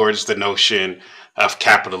 opposite towards the notion of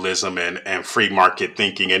capitalism and free market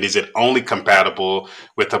thinking? And is it only compatible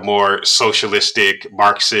with a more socialistic,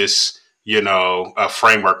 Marxist,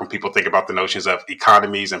 framework when people think about the notions of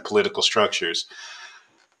economies and political structures?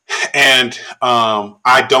 And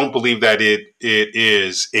I don't believe that it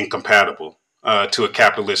is incompatible to a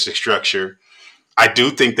capitalistic structure. I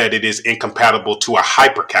do think that it is incompatible to a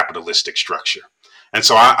hyper capitalistic structure. And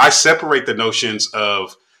so I separate the notions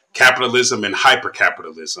of capitalism and hyper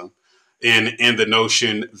capitalism in the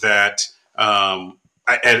notion that, and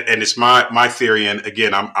it's my theory. And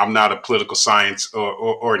again, I'm not a political science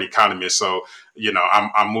or an economist. So,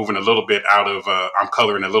 I'm moving a little bit I'm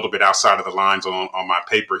coloring a little bit outside of the lines on my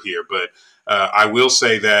paper here. But I will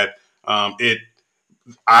say that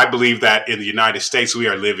I believe that in the United States, we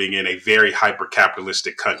are living in a very hyper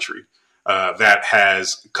capitalistic country that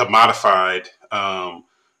has commodified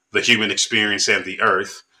the human experience and the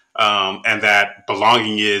earth, and that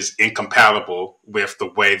belonging is incompatible with the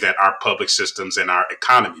way that our public systems and our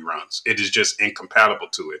economy runs. It is just incompatible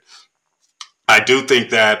to it. I do think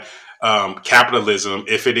that capitalism,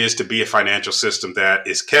 if it is to be a financial system that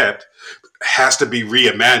is kept, has to be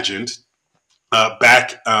reimagined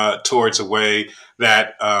back towards a way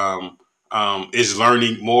that is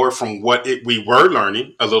learning more from what we were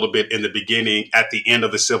learning a little bit in the beginning at the end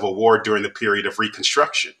of the Civil War during the period of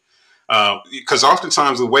Reconstruction. Because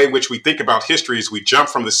oftentimes the way in which we think about history is we jump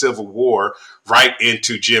from the Civil War right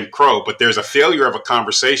into Jim Crow, but there's a failure of a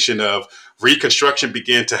conversation of Reconstruction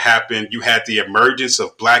began to happen. You had the emergence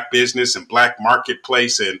of Black business and Black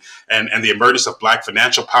marketplace and the emergence of Black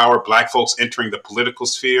financial power, Black folks entering the political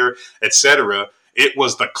sphere, etc. It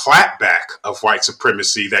was the clapback of white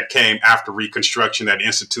supremacy that came after Reconstruction that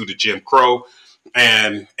instituted Jim Crow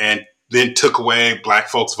and then took away Black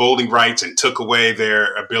folks' voting rights and took away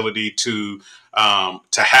their ability to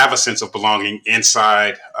have a sense of belonging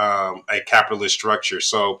inside a capitalist structure.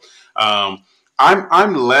 So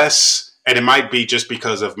I'm less, and it might be just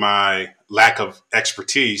because of my lack of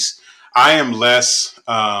expertise, I am less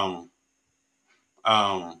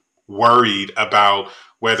worried about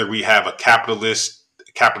whether we have a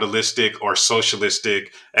capitalistic or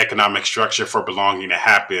socialistic economic structure for belonging to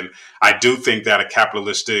happen. I do think that a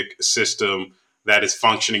capitalistic system that is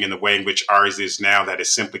functioning in the way in which ours is now, that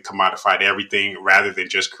has simply commodified everything rather than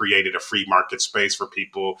just created a free market space for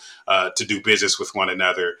people to do business with one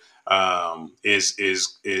another,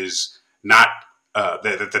 is not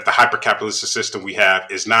that the hyper capitalistic system we have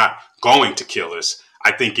is not going to kill us.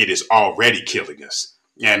 I think it is already killing us.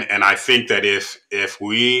 And I think that if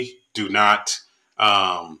we do not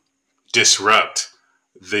disrupt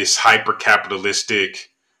this hyper capitalistic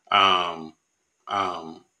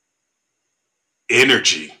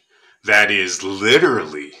energy that is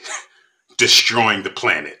literally destroying the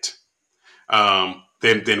planet,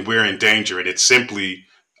 then we're in danger, and it's simply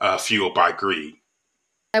fueled by greed.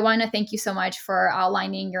 I want to thank you so much for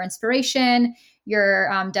outlining your inspiration, your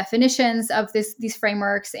definitions of these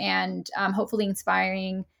frameworks, and hopefully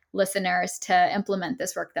inspiring listeners to implement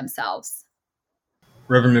this work themselves.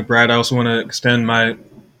 Reverend McBride, I also want to extend my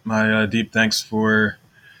deep thanks for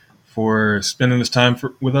spending this time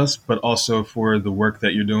with us, but also for the work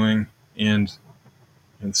that you're doing and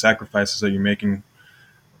the sacrifices that you're making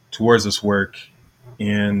towards this work,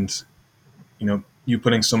 and you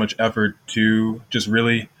putting so much effort to just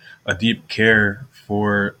really a deep care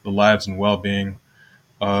for the lives and well-being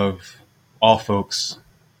of all folks,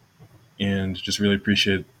 and just really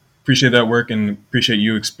appreciate that work and appreciate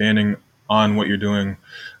you expanding on what you're doing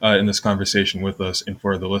in this conversation with us and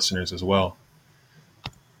for the listeners as well.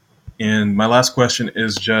 And my last question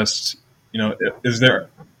is just, is there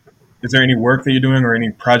any work that you're doing or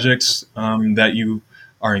any projects that you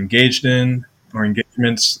are engaged in or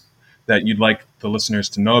engagements that you'd like the listeners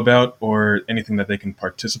to know about, or anything that they can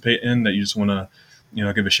participate in that you just want to,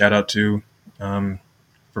 give a shout out to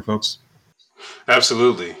for folks?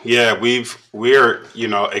 Absolutely. Yeah, we're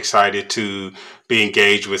excited to be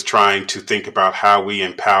engaged with trying to think about how we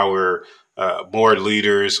empower more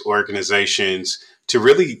leaders, organizations to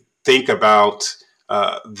really think about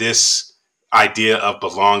this idea of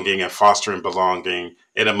belonging and fostering belonging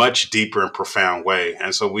in a much deeper and profound way.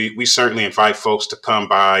 And so we certainly invite folks to come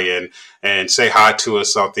by and say hi to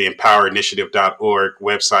us on the empowerinitiative.org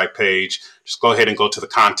website page. Just go ahead and go to the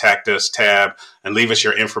Contact Us tab and leave us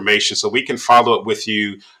your information so we can follow up with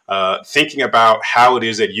you, thinking about how it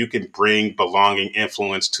is that you can bring belonging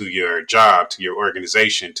influence to your job, to your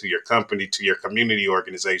organization, to your company, to your community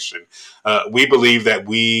organization. We believe that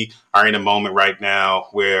we are in a moment right now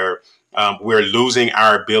where we're losing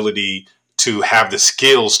our ability to have the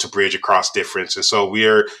skills to bridge across difference. And so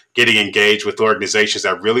we're getting engaged with organizations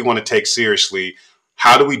that really want to take seriously,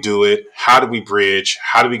 how do we do it? How do we bridge?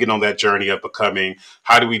 How do we get on that journey of becoming?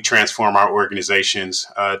 How do we transform our organizations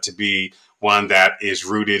to be one that is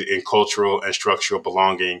rooted in cultural and structural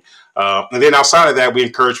belonging? And then outside of that, we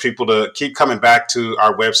encourage people to keep coming back to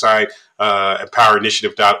our website,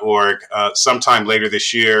 empowerinitiative.org. Sometime later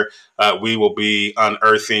this year, we will be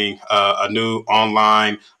unearthing a new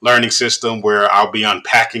online learning system where I'll be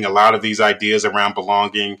unpacking a lot of these ideas around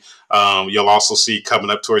belonging. You'll also see coming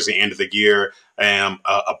up towards the end of the year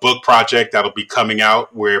a book project that'll be coming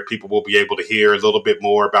out where people will be able to hear a little bit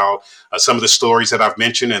more about some of the stories that I've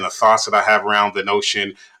mentioned and the thoughts that I have around the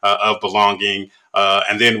notion of belonging.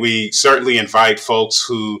 And then we certainly invite folks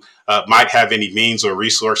who might have any means or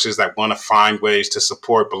resources that want to find ways to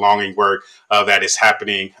support belonging work that is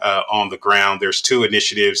happening on the ground. There's two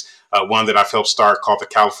initiatives, one that I've helped start called the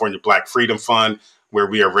California Black Freedom Fund, where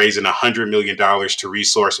we are raising $100 million to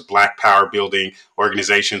resource Black power building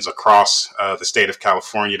organizations across the state of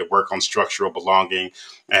California to work on structural belonging.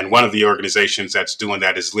 And one of the organizations that's doing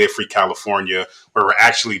that is Live Free California, where we're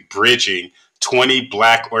actually bridging 20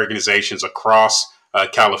 Black organizations across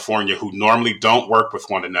California who normally don't work with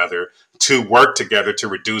one another to work together to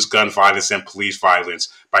reduce gun violence and police violence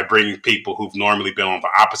by bringing people who've normally been on the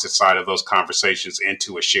opposite side of those conversations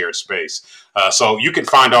into a shared space. So you can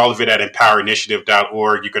find all of it at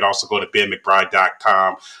empowerinitiative.org. You could also go to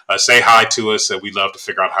benmcbride.com. Say hi to us. We'd love to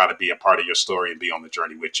figure out how to be a part of your story and be on the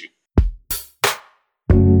journey with you.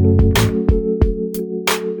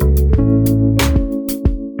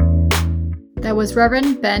 That was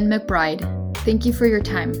Reverend Ben McBride. Thank you for your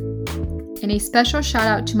time. And a special shout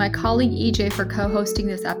out to my colleague EJ for co-hosting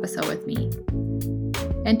this episode with me.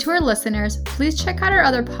 And to our listeners, please check out our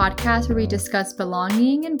other podcasts where we discuss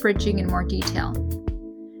belonging and bridging in more detail.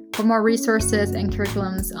 For more resources and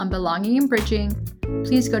curriculums on belonging and bridging,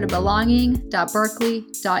 please go to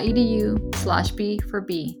belonging.berkeley.edu/B for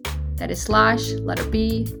B. That is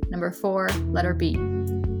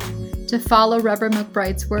 /B4B. To follow Reverend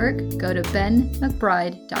McBride's work, go to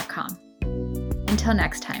benmcbride.com. Until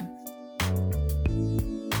next time.